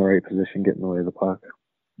get in the right position, get in the way of the puck.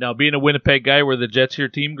 Now, being a Winnipeg guy, were the Jets your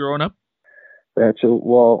team growing up? Actually,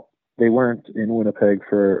 well, they weren't in Winnipeg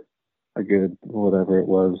for a good whatever it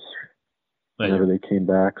was whenever they came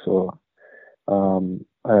back. So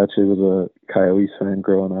I actually was a Coyotes fan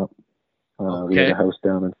growing up. We had a house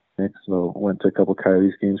down in Phoenix, so went to a couple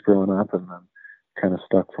Coyotes games growing up, and then kind of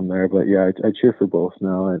stuck from there. But yeah, I cheer for both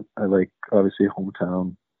now. I like, obviously,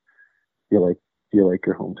 hometown. You like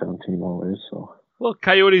your hometown team always. So. Well,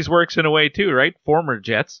 Coyotes works in a way too, right? Former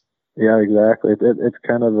Jets. Yeah, exactly. It's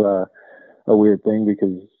kind of a weird thing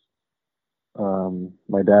because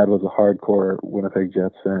my dad was a hardcore Winnipeg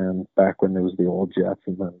Jets fan back when it was the old Jets,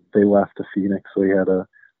 and then they left to Phoenix, so he had a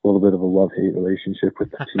little bit of a love-hate relationship with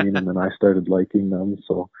the team, and then I started liking them,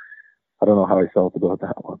 so I don't know how he felt about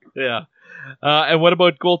that one. Yeah. And what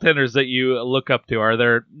about goaltenders that you look up to? Are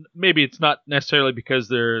there, maybe it's not necessarily because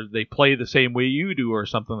they play the same way you do or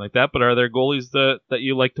something like that, but are there goalies that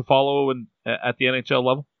you like to follow at the NHL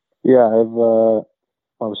level? Yeah, I've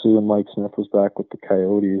obviously when Mike Smith was back with the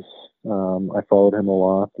Coyotes, I followed him a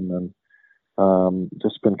lot, and then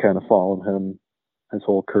just been kind of following him his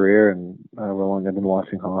whole career, and however long I've been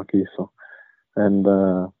watching hockey. So, and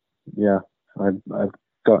yeah, I've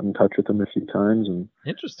got in touch with him a few times, and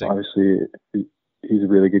interesting. Obviously, he's a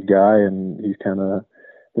really good guy, and he's kind of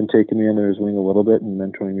been taking me under his wing a little bit and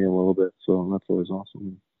mentoring me a little bit. So that's always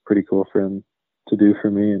awesome. Pretty cool for him to do for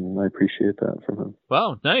me, and I appreciate that from him.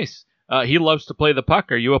 Wow, nice. He loves to play the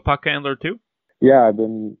puck. Are you a puck handler too? Yeah, I've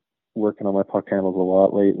been working on my puck handles a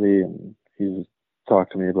lot lately, and he's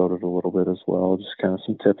talked to me about it a little bit as well. Just kind of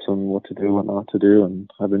some tips on what to do, what not to do, and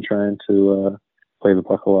I've been trying to play the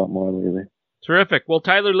puck a lot more lately. Terrific. Well,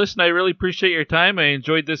 Tyler, listen, I really appreciate your time. I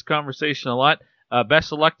enjoyed this conversation a lot.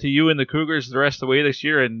 Best of luck to you and the Cougars the rest of the way this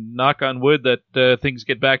year, and knock on wood that things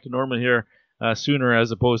get back to normal here sooner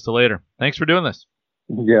as opposed to later. Thanks for doing this.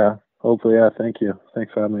 Yeah, hopefully. Yeah, thank you.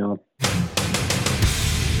 Thanks for having me on.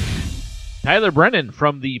 Tyler Brennan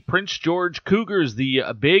from the Prince George Cougars, the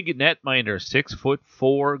big netminder, 6'4"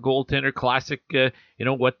 goaltender, classic.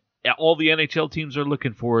 What all the NHL teams are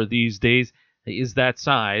looking for these days is that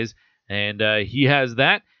size, and he has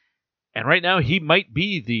that. And right now, he might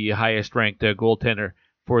be the highest-ranked goaltender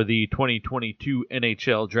for the 2022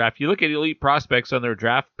 NHL Draft. You look at elite prospects on their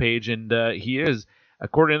draft page, and he is,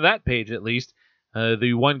 according to that page at least,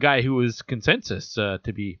 the one guy who is consensus to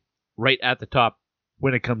be right at the top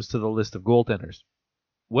when it comes to the list of goaltenders.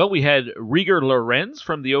 Well, we had Rieger Lorenz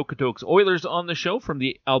from the Okotoks Oilers on the show from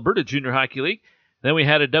the Alberta Junior Hockey League. Then we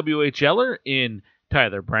had a WHLer in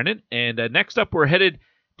Tyler Brennan. And next up, we're headed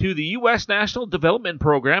to the U.S. National Development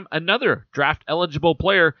Program, another draft-eligible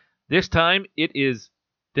player. This time, it is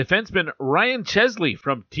defenseman Ryan Chesley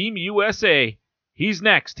from Team USA. He's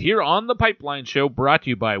next here on The Pipeline Show, brought to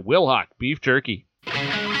you by Wilhock Beef Jerky.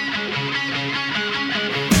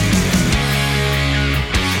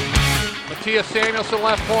 Mattias Samuelsson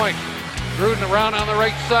left point. Gruden around on the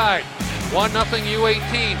right side. 1-0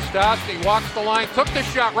 U18. Stops, he walks the line, took the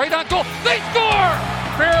shot right on goal. They score!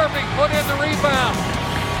 Farabee put in the rebound.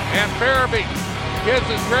 And Farabee gives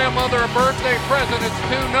his grandmother a birthday present. It's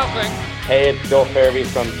 2-0. Hey, it's Joel Farabee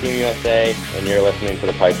from Team USA, and you're listening to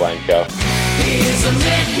The Pipeline Show. He is a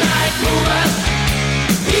midnight mover.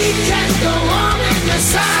 He can go on in the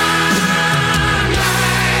sunlight.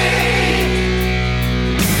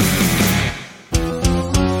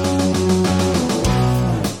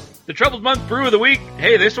 The Troubled Monk Brew of the Week.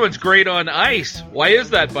 Hey, this one's great on ice. Why is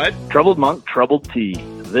that, bud? Troubled Monk Troubled Tea.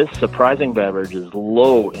 This surprising beverage is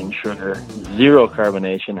low in sugar, zero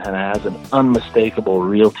carbonation, and has an unmistakable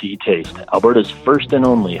real tea taste. Alberta's first and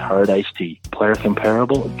only hard iced tea. Player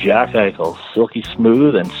comparable, Jack Eichel, silky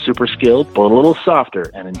smooth and super skilled, but a little softer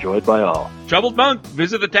and enjoyed by all. Troubled Monk.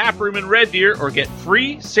 Visit the tap room in Red Deer or get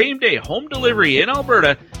free same-day home delivery in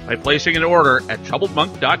Alberta by placing an order at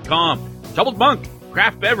troubledmonk.com. Troubled Monk.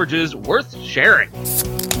 Craft beverages worth sharing.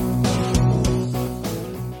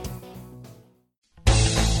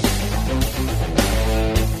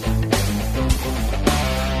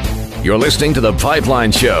 You're listening to The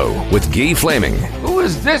Pipeline Show with Guy Flaming. Who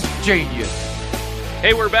is this genius?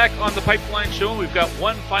 Hey, we're back on The Pipeline Show. We've got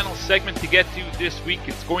one final segment to get to this week.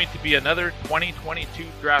 It's going to be another 2022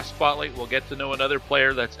 Draft Spotlight. We'll get to know another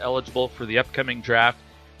player that's eligible for the upcoming draft.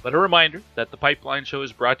 But a reminder that The Pipeline Show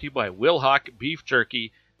is brought to you by Wilhock Beef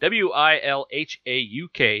Jerky, WILHAUK,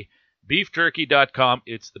 beefjerky.com.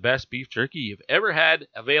 It's the best beef jerky you've ever had,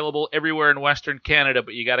 available everywhere in Western Canada,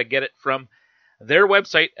 but you got to get it from their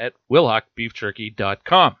website at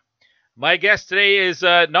wilhockbeefjerky.com. My guest today is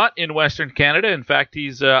not in Western Canada. In fact,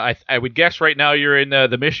 he's, I would guess right now you're in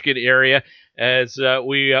the Michigan area, as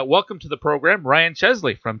we welcome to the program Ryan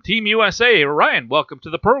Chesley from Team USA. Ryan, welcome to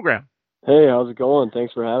the program. Hey, how's it going?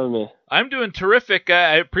 Thanks for having me. I'm doing terrific.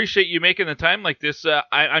 I appreciate you making the time like this.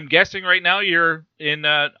 I'm guessing right now you're in,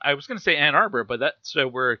 I was going to say Ann Arbor, but that's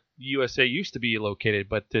where USA used to be located,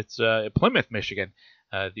 but it's Plymouth, Michigan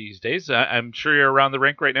these days. I'm sure you're around the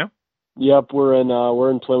rink right now? Yep, we're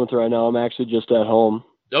in Plymouth right now. I'm actually just at home.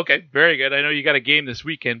 Okay, very good. I know you got a game this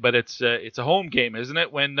weekend, but it's a home game, isn't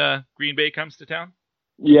it, when Green Bay comes to town?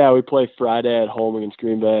 Yeah, we play Friday at home against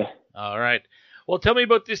Green Bay. All right. Well, tell me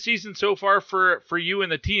about this season so far for you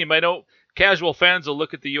and the team. I know casual fans will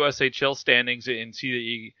look at the US-HL standings and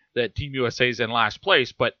see that Team USA is in last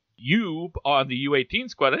place, but you on the U18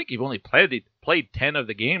 squad, I think you've only played 10 of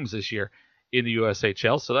the games this year in the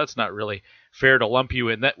US-HL, so that's not really fair to lump you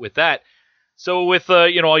in with that. So with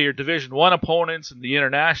all your Division I opponents and the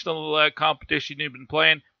international competition you've been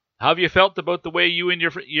playing, how have you felt about the way you and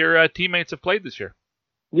your teammates have played this year?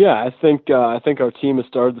 Yeah, I think our team has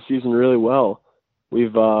started the season really well.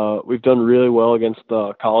 We've done really well against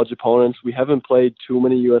the college opponents. We haven't played too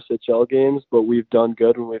many US-HL games, but we've done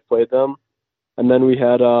good when we've played them. And then we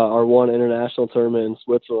had our one international tournament in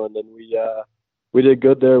Switzerland, and we did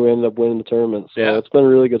good there. We ended up winning the tournament. So It's been a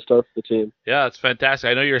really good start for the team. Yeah, it's fantastic.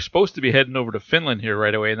 I know you're supposed to be heading over to Finland here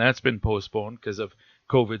right away, and that's been postponed because of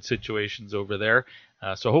COVID situations over there.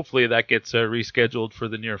 So hopefully that gets rescheduled for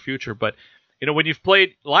the near future. But when you've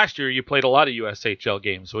played last year, you played a lot of US-HL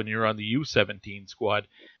games when you were on the U17 squad.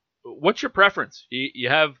 What's your preference? You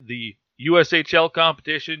have the US-HL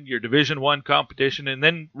competition, your Division I competition, and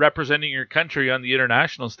then representing your country on the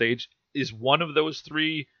international stage. Is one of those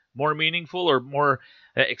three more meaningful or more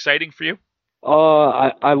exciting for you?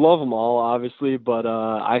 I love them all, obviously, but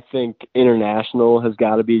I think international has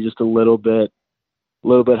got to be just a little bit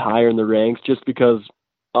higher in the ranks, just because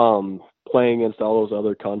playing against all those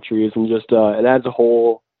other countries and just it adds a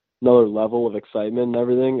whole another level of excitement and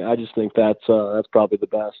everything. I just think that's probably the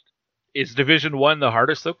best. Is Division I the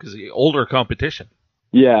hardest though, because the older competition?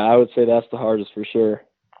 Yeah, I would say that's the hardest for sure.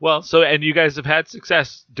 Well, and you guys have had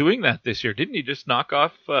success doing that this year. Didn't you just knock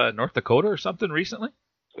off North Dakota or something recently?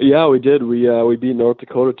 Yeah, we did. We beat North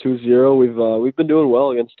Dakota 2-0. We've been doing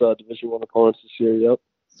well against Division I opponents this year. Yep.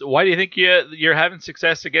 So why do you think you're having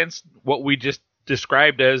success against what we just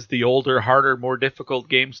described as the older, harder, more difficult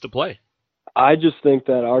games to play? I just think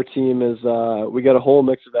that our team is we got a whole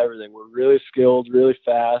mix of everything. We're really skilled, really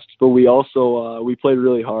fast, but we also we played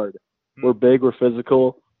really hard. We're big, we're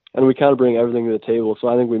physical, and we kind of bring everything to the table. So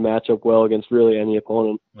I think we match up well against really any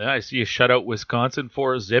opponent. Yeah, I see you shut out Wisconsin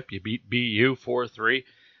 4-0. You beat BU 4-3.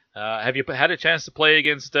 Have you had a chance to play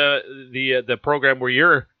against the program where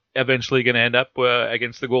you're eventually going to end up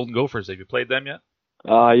against the Golden Gophers? Have you played them yet?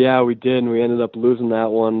 Yeah, we did, and we ended up losing that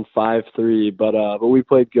one 5-3. But we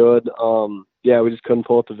played good. We just couldn't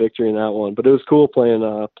pull up the victory in that one. But it was cool playing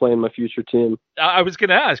my future team. I was going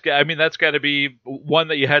to ask. I mean, that's got to be one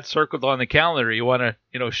that you had circled on the calendar. You want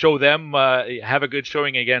to, show them, have a good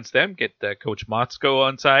showing against them, get Coach Motzko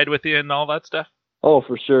on side with you and all that stuff. Oh,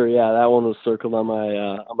 for sure. Yeah, that one was circled on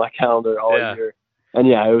my calendar all year. And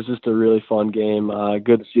yeah, it was just a really fun game.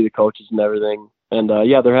 Good to see the coaches and everything. And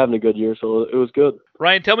they're having a good year, so it was good.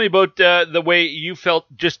 Ryan, tell me about the way you felt,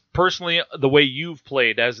 just personally, the way you've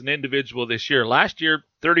played as an individual this year. Last year,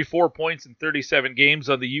 34 points in 37 games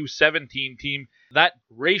on the U17 team. That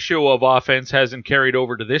ratio of offense hasn't carried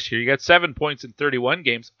over to this year. You got 7 points in 31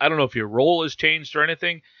 games. I don't know if your role has changed or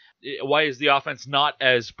anything. Why is the offense not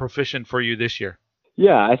as proficient for you this year?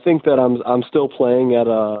 Yeah, I think that I'm still playing at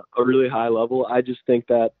a really high level. I just think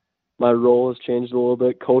that my role has changed a little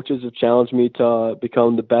bit. Coaches have challenged me to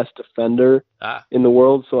become the best defender in the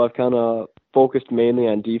world, so I've kind of focused mainly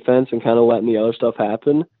on defense and kind of letting the other stuff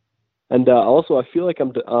happen. And also, I feel like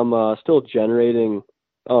I'm still generating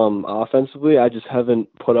offensively. I just haven't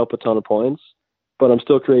put up a ton of points, but I'm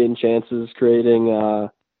still creating chances, creating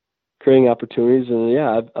opportunities, and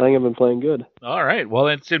I think I've been playing good. All right. Well,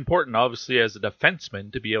 it's important, obviously, as a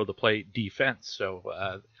defenseman to be able to play defense. So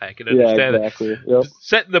I can understand exactly. Yep.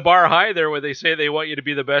 Setting the bar high there where they say they want you to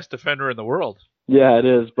be the best defender in the world. Yeah, it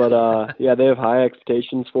is. But, they have high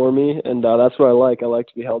expectations for me, and that's what I like. I like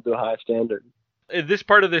to be held to a high standard. In this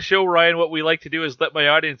part of the show, Ryan, what we like to do is let my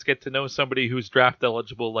audience get to know somebody who's draft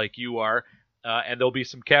eligible like you are. And there'll be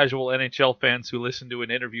some casual NHL fans who listen to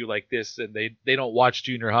an interview like this, and they don't watch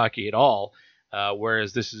junior hockey at all,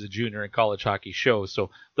 whereas this is a junior and college hockey show.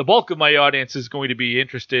 So the bulk of my audience is going to be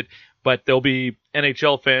interested, but there'll be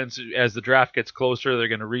NHL fans as the draft gets closer. They're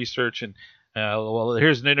going to research, and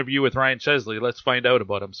here's an interview with Ryan Chesley. Let's find out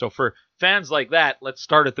about him. So for fans like that, let's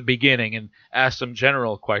start at the beginning and ask some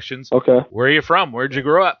general questions. Okay. Where are you from? Where'd you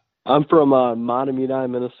grow up? I'm from Mahtomedi,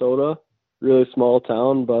 Minnesota. Really small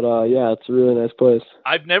town, but it's a really nice place.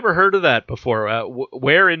 I've never heard of that before.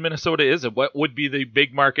 Where in Minnesota is it? What would be the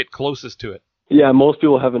big market closest to it? Yeah, most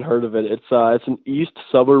people haven't heard of it. It's an east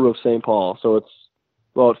suburb of St. Paul, so it's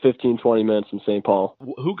about 15-20 minutes from St. Paul.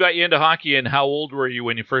 Who got you into hockey, and how old were you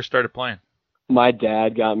when you first started playing? My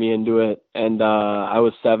dad got me into it, and I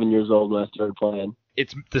was 7 years old when I started playing.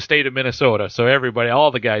 it's the state of Minnesota, so everybody,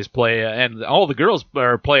 all the guys play, and all the girls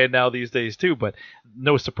are playing now these days too, but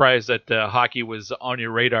no surprise that hockey was on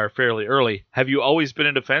your radar fairly early. Have you always been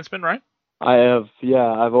a defenseman, Ryan? I have, yeah.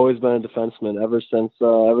 I've always been a defenseman ever since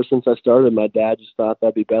I started. My dad just thought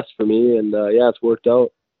that'd be best for me, and yeah, it's worked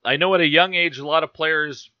out. I know at a young age, a lot of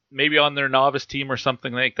players, maybe on their novice team or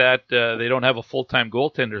something like that, they don't have a full-time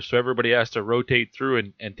goaltender, so everybody has to rotate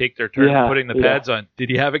through and take their turn putting the pads on. Did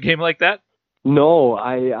you have a game like that? No,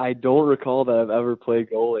 I don't recall that I've ever played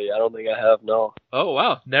goalie. I don't think I have, no. Oh,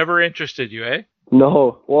 wow. Never interested you, eh?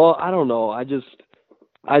 No. Well, I don't know. I just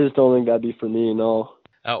don't think that'd be for me, no.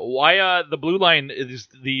 Why the blue line is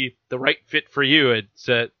the right fit for you? It's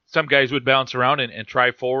some guys would bounce around and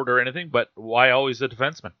try forward or anything, but why always a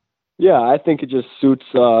defenseman? Yeah, I think it just suits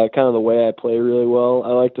kind of the way I play really well. I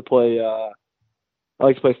like to play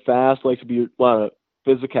fast. I like to be a lot of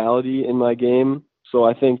physicality in my game. So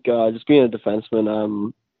I think just being a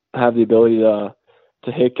defenseman, I have the ability to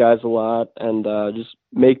hit guys a lot and just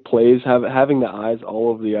make plays. Having the eyes all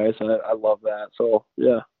over the ice, I love that. So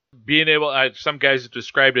yeah. Being able, some guys have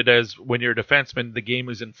described it as when you're a defenseman, the game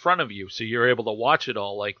is in front of you, so you're able to watch it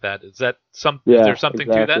all like that. Is that is there something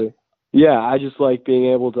to that? Yeah, I just like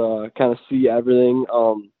being able to kind of see everything,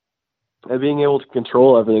 and being able to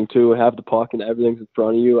control everything too. Have the puck and everything's in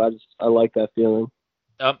front of you. I like that feeling.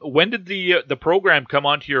 When did the program come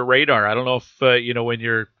onto your radar? I don't know if when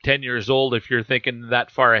you're 10 years old, if you're thinking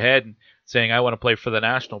that far ahead and saying I want to play for the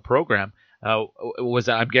national program. Was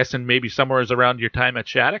I'm guessing maybe somewhere around your time at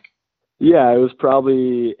Shattuck? Yeah, it was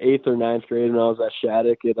probably 8th or 9th grade when I was at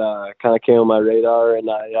Shattuck. It kind of came on my radar, and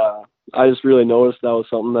I just really noticed that was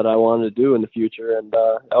something that I wanted to do in the future, and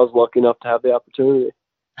I was lucky enough to have the opportunity.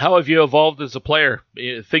 How have you evolved as a player?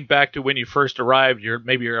 Think back to when you first arrived,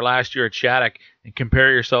 maybe your last year at Shattuck, and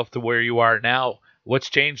compare yourself to where you are now. What's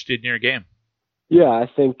changed in your game? Yeah, I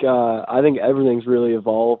think everything's really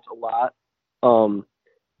evolved a lot.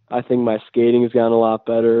 I think my skating has gotten a lot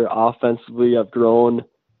better. Offensively, I've grown,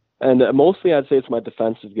 and mostly I'd say it's my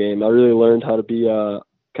defensive game. I really learned how to be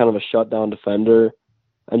kind of a shutdown defender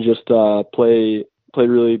and just play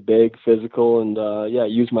really big, physical, and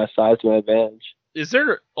use my size to my advantage. Is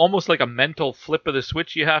there almost like a mental flip of the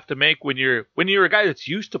switch you have to make when you're a guy that's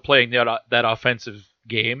used to playing that offensive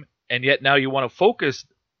game, and yet now you want to focus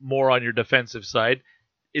more on your defensive side?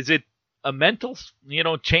 Is it a mental,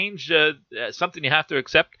 change, something you have to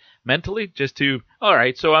accept mentally just to, all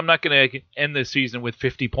right, so I'm not going to end this season with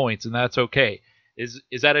 50 points, and that's okay. Is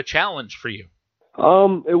that a challenge for you?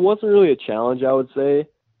 It wasn't really a challenge, I would say.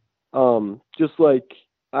 Just like,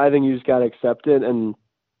 I think you just got to accept it and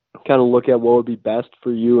kind of look at what would be best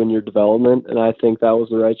for you and your development, and I think that was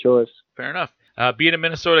the right choice. Fair enough. Being a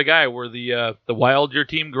Minnesota guy, were the Wild your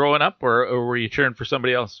team growing up, or were you cheering for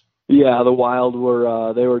somebody else? Yeah, the Wild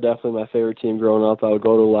they were definitely my favorite team growing up. I would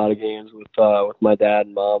go to a lot of games with my dad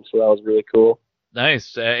and mom, so that was really cool.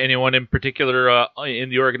 Nice. Anyone in particular in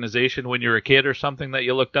the organization when you were a kid or something that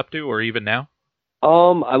you looked up to, or even now?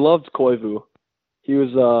 I loved Koivu. He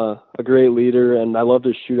was a great leader, and I loved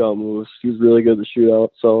his shootout moves. He was really good at the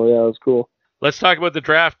shootout, so yeah, it was cool. Let's talk about the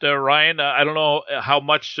draft, Ryan. I don't know how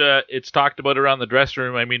much it's talked about around the dressing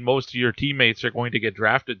room. I mean, most of your teammates are going to get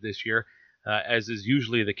drafted this year, as is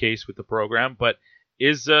usually the case with the program. But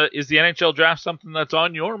is the NHL draft something that's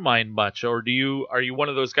on your mind much, or are you one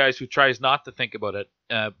of those guys who tries not to think about it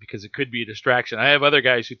because it could be a distraction? I have other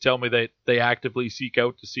guys who tell me that they actively seek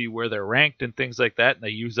out to see where they're ranked and things like that, and they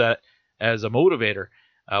use that as a motivator.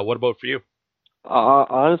 What about for you?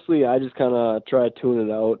 Honestly, I just kind of try to tune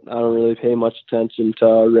it out. I don't really pay much attention to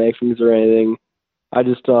rankings or anything. I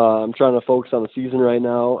just I'm trying to focus on the season right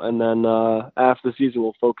now, and then after the season,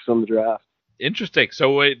 we'll focus on the draft. Interesting.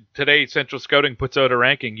 So today, Central Scouting puts out a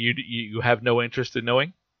ranking. You have no interest in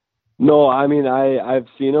knowing? No, I mean I've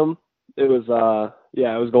seen them. It was it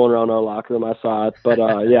was going around our locker room. I saw it, but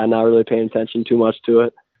not really paying attention too much to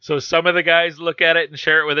it. So some of the guys look at it and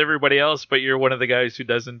share it with everybody else, but you're one of the guys who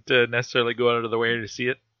doesn't necessarily go out of the way to see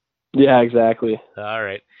it? Yeah, exactly. All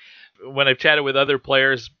right. When I've chatted with other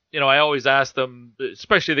players, I always ask them,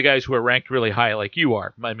 especially the guys who are ranked really high like you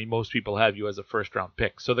are. I mean, most people have you as a first-round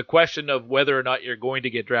pick. So the question of whether or not you're going to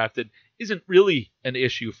get drafted isn't really an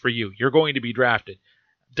issue for you. You're going to be drafted.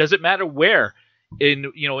 Does it matter where, in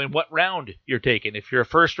what round you're taken? If you're a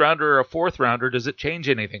first-rounder or a fourth-rounder, does it change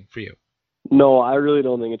anything for you? No, I really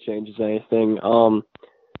don't think it changes anything.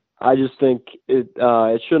 I just think it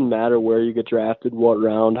shouldn't matter where you get drafted, what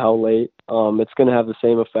round, how late. It's going to have the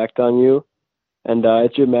same effect on you, and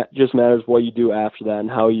it just matters what you do after that and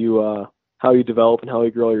how you develop and how you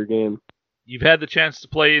grow your game. you've had the chance to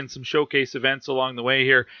play in some showcase events along the way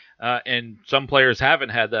here, and some players haven't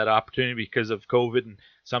had that opportunity because of COVID and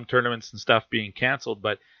some tournaments and stuff being canceled.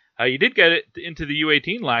 But you did get it into the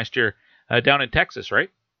U18 last year down in Texas, right?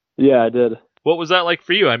 Yeah, I did. What was that like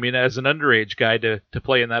for you? I mean, as an underage guy to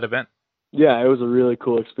play in that event? Yeah, it was a really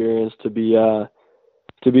cool experience to be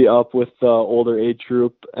up with the older age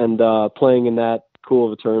group and playing in that cool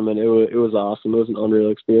of a tournament. It was awesome. It was an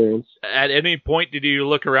unreal experience. At any point, did you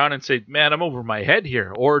look around and say, man, I'm over my head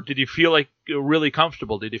here? Or did you feel like really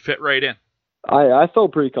comfortable? Did you fit right in? I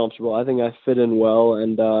felt pretty comfortable. I think I fit in well.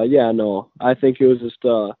 And, I think it was just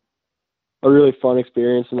a really fun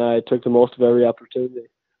experience, and I took the most of every opportunity.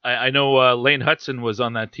 I know Lane Hudson was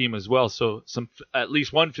on that team as well, so at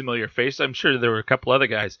least one familiar face. I'm sure there were a couple other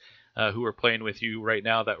guys who are playing with you right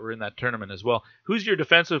now that were in that tournament as well. Who's your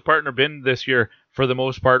defensive partner been this year for the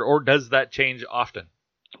most part, or does that change often?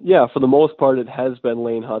 Yeah, for the most part, it has been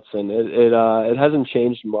Lane Hudson. It hasn't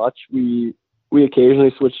changed much. We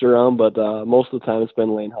occasionally switched around, but most of the time it's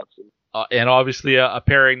been Lane Hudson. And obviously a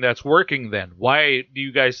pairing that's working then. Why do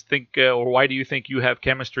you guys think, or why do you think you have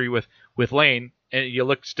chemistry with Lane? And you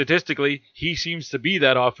look statistically, he seems to be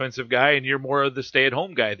that offensive guy, and you're more of the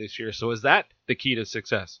stay-at-home guy this year. So is that the key to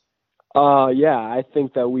success? Yeah, I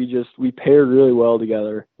think that we paired really well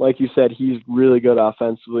together. Like you said, he's really good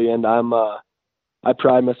offensively, and I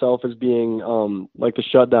pride myself as being like the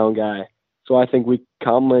shutdown guy. So I think we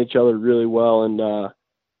complement each other really well, and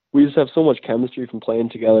we just have so much chemistry from playing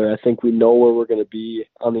together. I think we know where we're going to be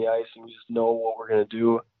on the ice, and we just know what we're going to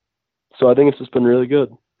do. So I think it's just been really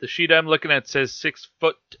good. The sheet I'm looking at says 6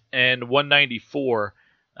 foot and 194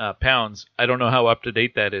 pounds. I don't know how up to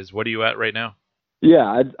date that is. What are you at right now?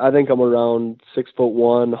 Yeah, I think I'm around 6'1",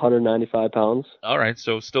 195 pounds. All right,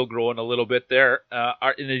 so still growing a little bit there.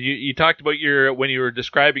 You talked about when you were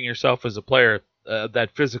describing yourself as a player, that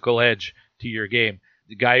physical edge to your game.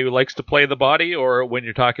 The guy who likes to play the body, or when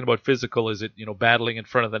you're talking about physical, is it battling in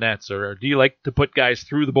front of the nets, or do you like to put guys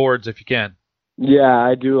through the boards if you can? Yeah,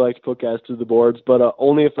 I do like to put guys through the boards, but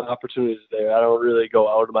only if the opportunity is there. I don't really go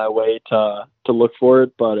out of my way to look for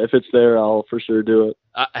it, but if it's there, I'll for sure do it.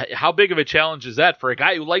 How big of a challenge is that for a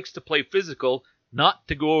guy who likes to play physical, not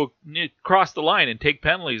to go across the line and take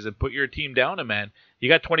penalties and put your team down a man? You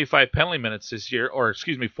got 25 penalty minutes this year,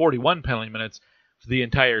 41 penalty minutes for the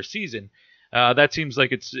entire season. That seems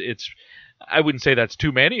like it's. I wouldn't say that's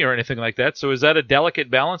too many or anything like that. So is that a delicate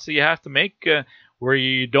balance that you have to make? Where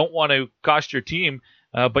you don't want to cost your team,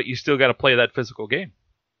 but you still got to play that physical game?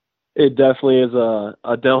 It definitely is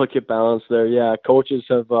a delicate balance there. Yeah, coaches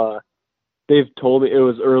have they've told me, it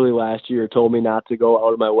was early last year, told me not to go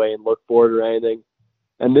out of my way and look for it or anything.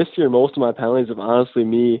 And this year, most of my penalties have honestly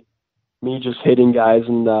me just hitting guys.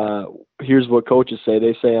 And here's what coaches say: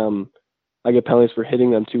 they say I get penalties for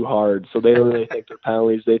hitting them too hard, so they don't really think they're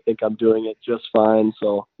penalties. They think I'm doing it just fine.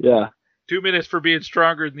 So yeah. 2 minutes for being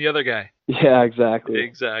stronger than the other guy. Yeah, exactly.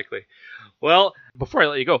 Exactly. Well, before I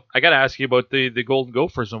let you go, I got to ask you about the Golden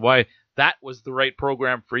Gophers and why that was the right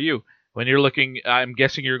program for you. When you're looking, I'm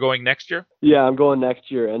guessing you're going next year? Yeah, I'm going next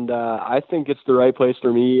year, and I think it's the right place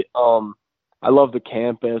for me. I love the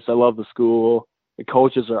campus. I love the school. The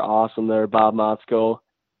coaches are awesome there. Bob Motzko,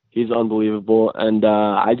 he's unbelievable, and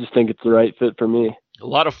I just think it's the right fit for me. A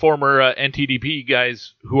lot of former NTDP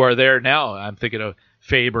guys who are there now. I'm thinking of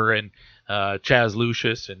Faber and Chaz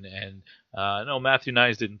Lucius and no, Matthew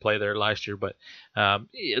Nyes didn't play there last year, but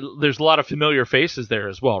there's a lot of familiar faces there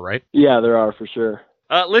as well, right? Yeah, there are for sure.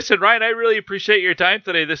 Listen, Ryan, I really appreciate your time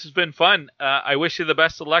today. This has been fun. I wish you the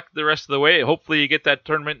best of luck the rest of the way. Hopefully you get that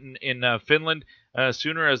tournament in Finland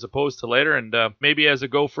sooner as opposed to later, and maybe as a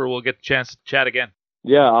Gopher we'll get the chance to chat again.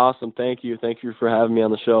 Yeah, awesome. Thank you. Thank you for having me on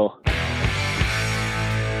the show.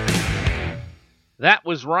 That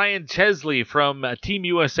was Ryan Chesley from Team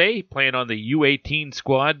USA playing on the U18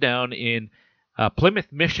 squad down in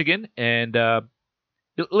Plymouth, Michigan. And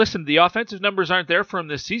listen, the offensive numbers aren't there for him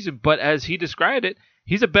this season, but as he described it,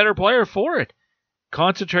 he's a better player for it.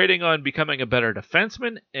 Concentrating on becoming a better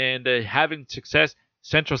defenseman and having success.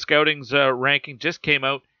 Central Scouting's ranking just came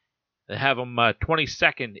out. They have him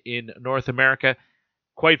 22nd in North America,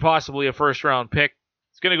 quite possibly a first-round pick.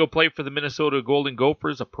 He's going to go play for the Minnesota Golden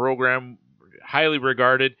Gophers, a program highly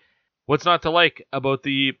regarded. What's not to like about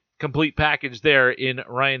the complete package there in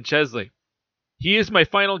Ryan Chesley? He is my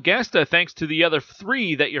final guest, thanks to the other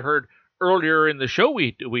three that you heard earlier in the show.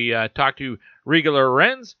 We talked to Rieger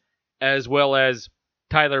Lorenz as well as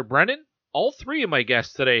Tyler Brennan. All three of my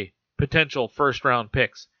guests today, potential first-round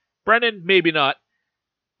picks. Brennan, maybe not.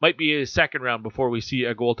 Might be a second round before we see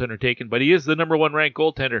a goaltender taken, but he is the number one ranked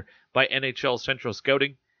goaltender by NHL Central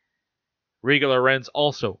Scouting. Rieger Lorenz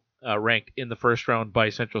also ranked in the first round by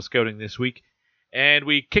Central Scouting this week. And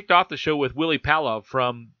we kicked off the show with Willy Palov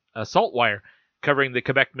from Saltwire, covering the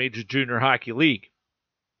Quebec Major Junior Hockey League.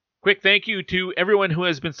 Quick thank you to everyone who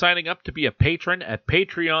has been signing up to be a patron at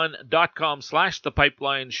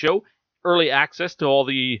patreon.com/The Show. Early access to all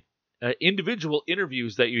the individual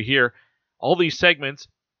interviews that you hear, all these segments.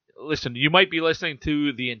 Listen, you might be listening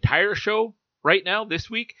to the entire show right now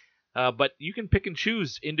this week, but you can pick and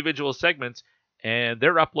choose individual segments, and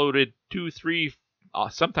they're uploaded 2, 3,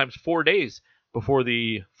 sometimes 4 days before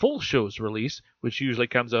the full show's release, which usually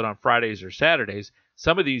comes out on Fridays or Saturdays.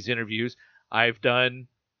 Some of these interviews I've done,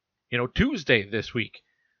 Tuesday this week.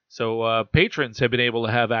 So patrons have been able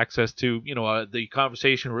to have access to, the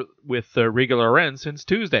conversation with Rieger Lorenz since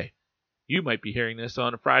Tuesday. You might be hearing this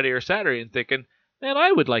on a Friday or Saturday and thinking, man,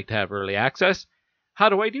 I would like to have early access. How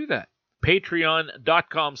do I do that?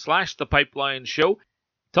 Patreon.com/The Show.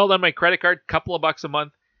 Tell them my credit card, couple of bucks a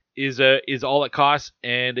month is all it costs,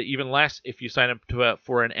 and even less if you sign up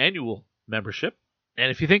for an annual membership.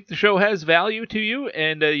 And if you think the show has value to you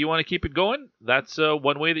and you want to keep it going, that's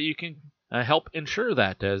one way that you can help ensure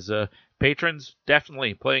that, as patrons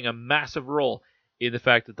definitely playing a massive role in the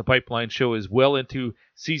fact that the Pipeline Show is well into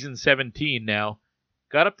Season 17 now.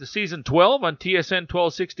 Got up to Season 12 on TSN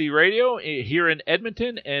 1260 Radio here in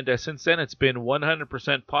Edmonton, and since then it's been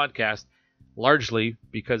 100% podcast, largely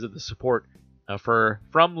because of the support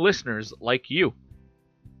from listeners like you.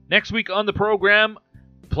 Next week on the program,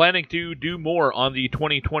 planning to do more on the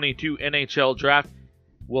 2022 NHL Draft.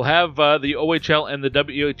 We'll have the OHL and the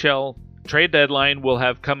WHL trade deadline will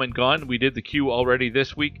have come and gone. We did the Q already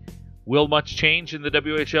this week. Will much change in the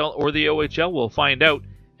WHL or the OHL? We'll find out,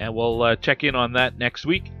 and we'll check in on that next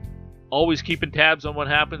week. Always keeping tabs on what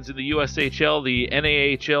happens in the USHL, the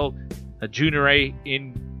NAHL, Junior A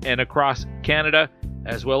in and across Canada,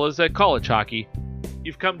 as well as college hockey.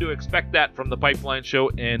 You've come to expect that from the Pipeline Show,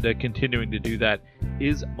 and continuing to do that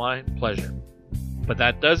is my pleasure. But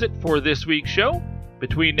that does it for this week's show.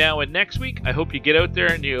 Between now and next week, I hope you get out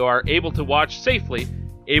there and you are able to watch safely,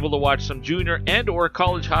 able to watch some junior and or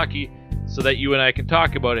college hockey so that you and I can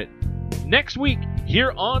talk about it next week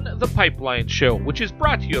here on the Pipeline Show, which is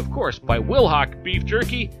brought to you, of course, by Wilhauk Beef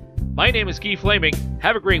Jerky. My name is Guy Flaming.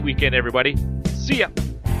 Have a great weekend, everybody. See ya.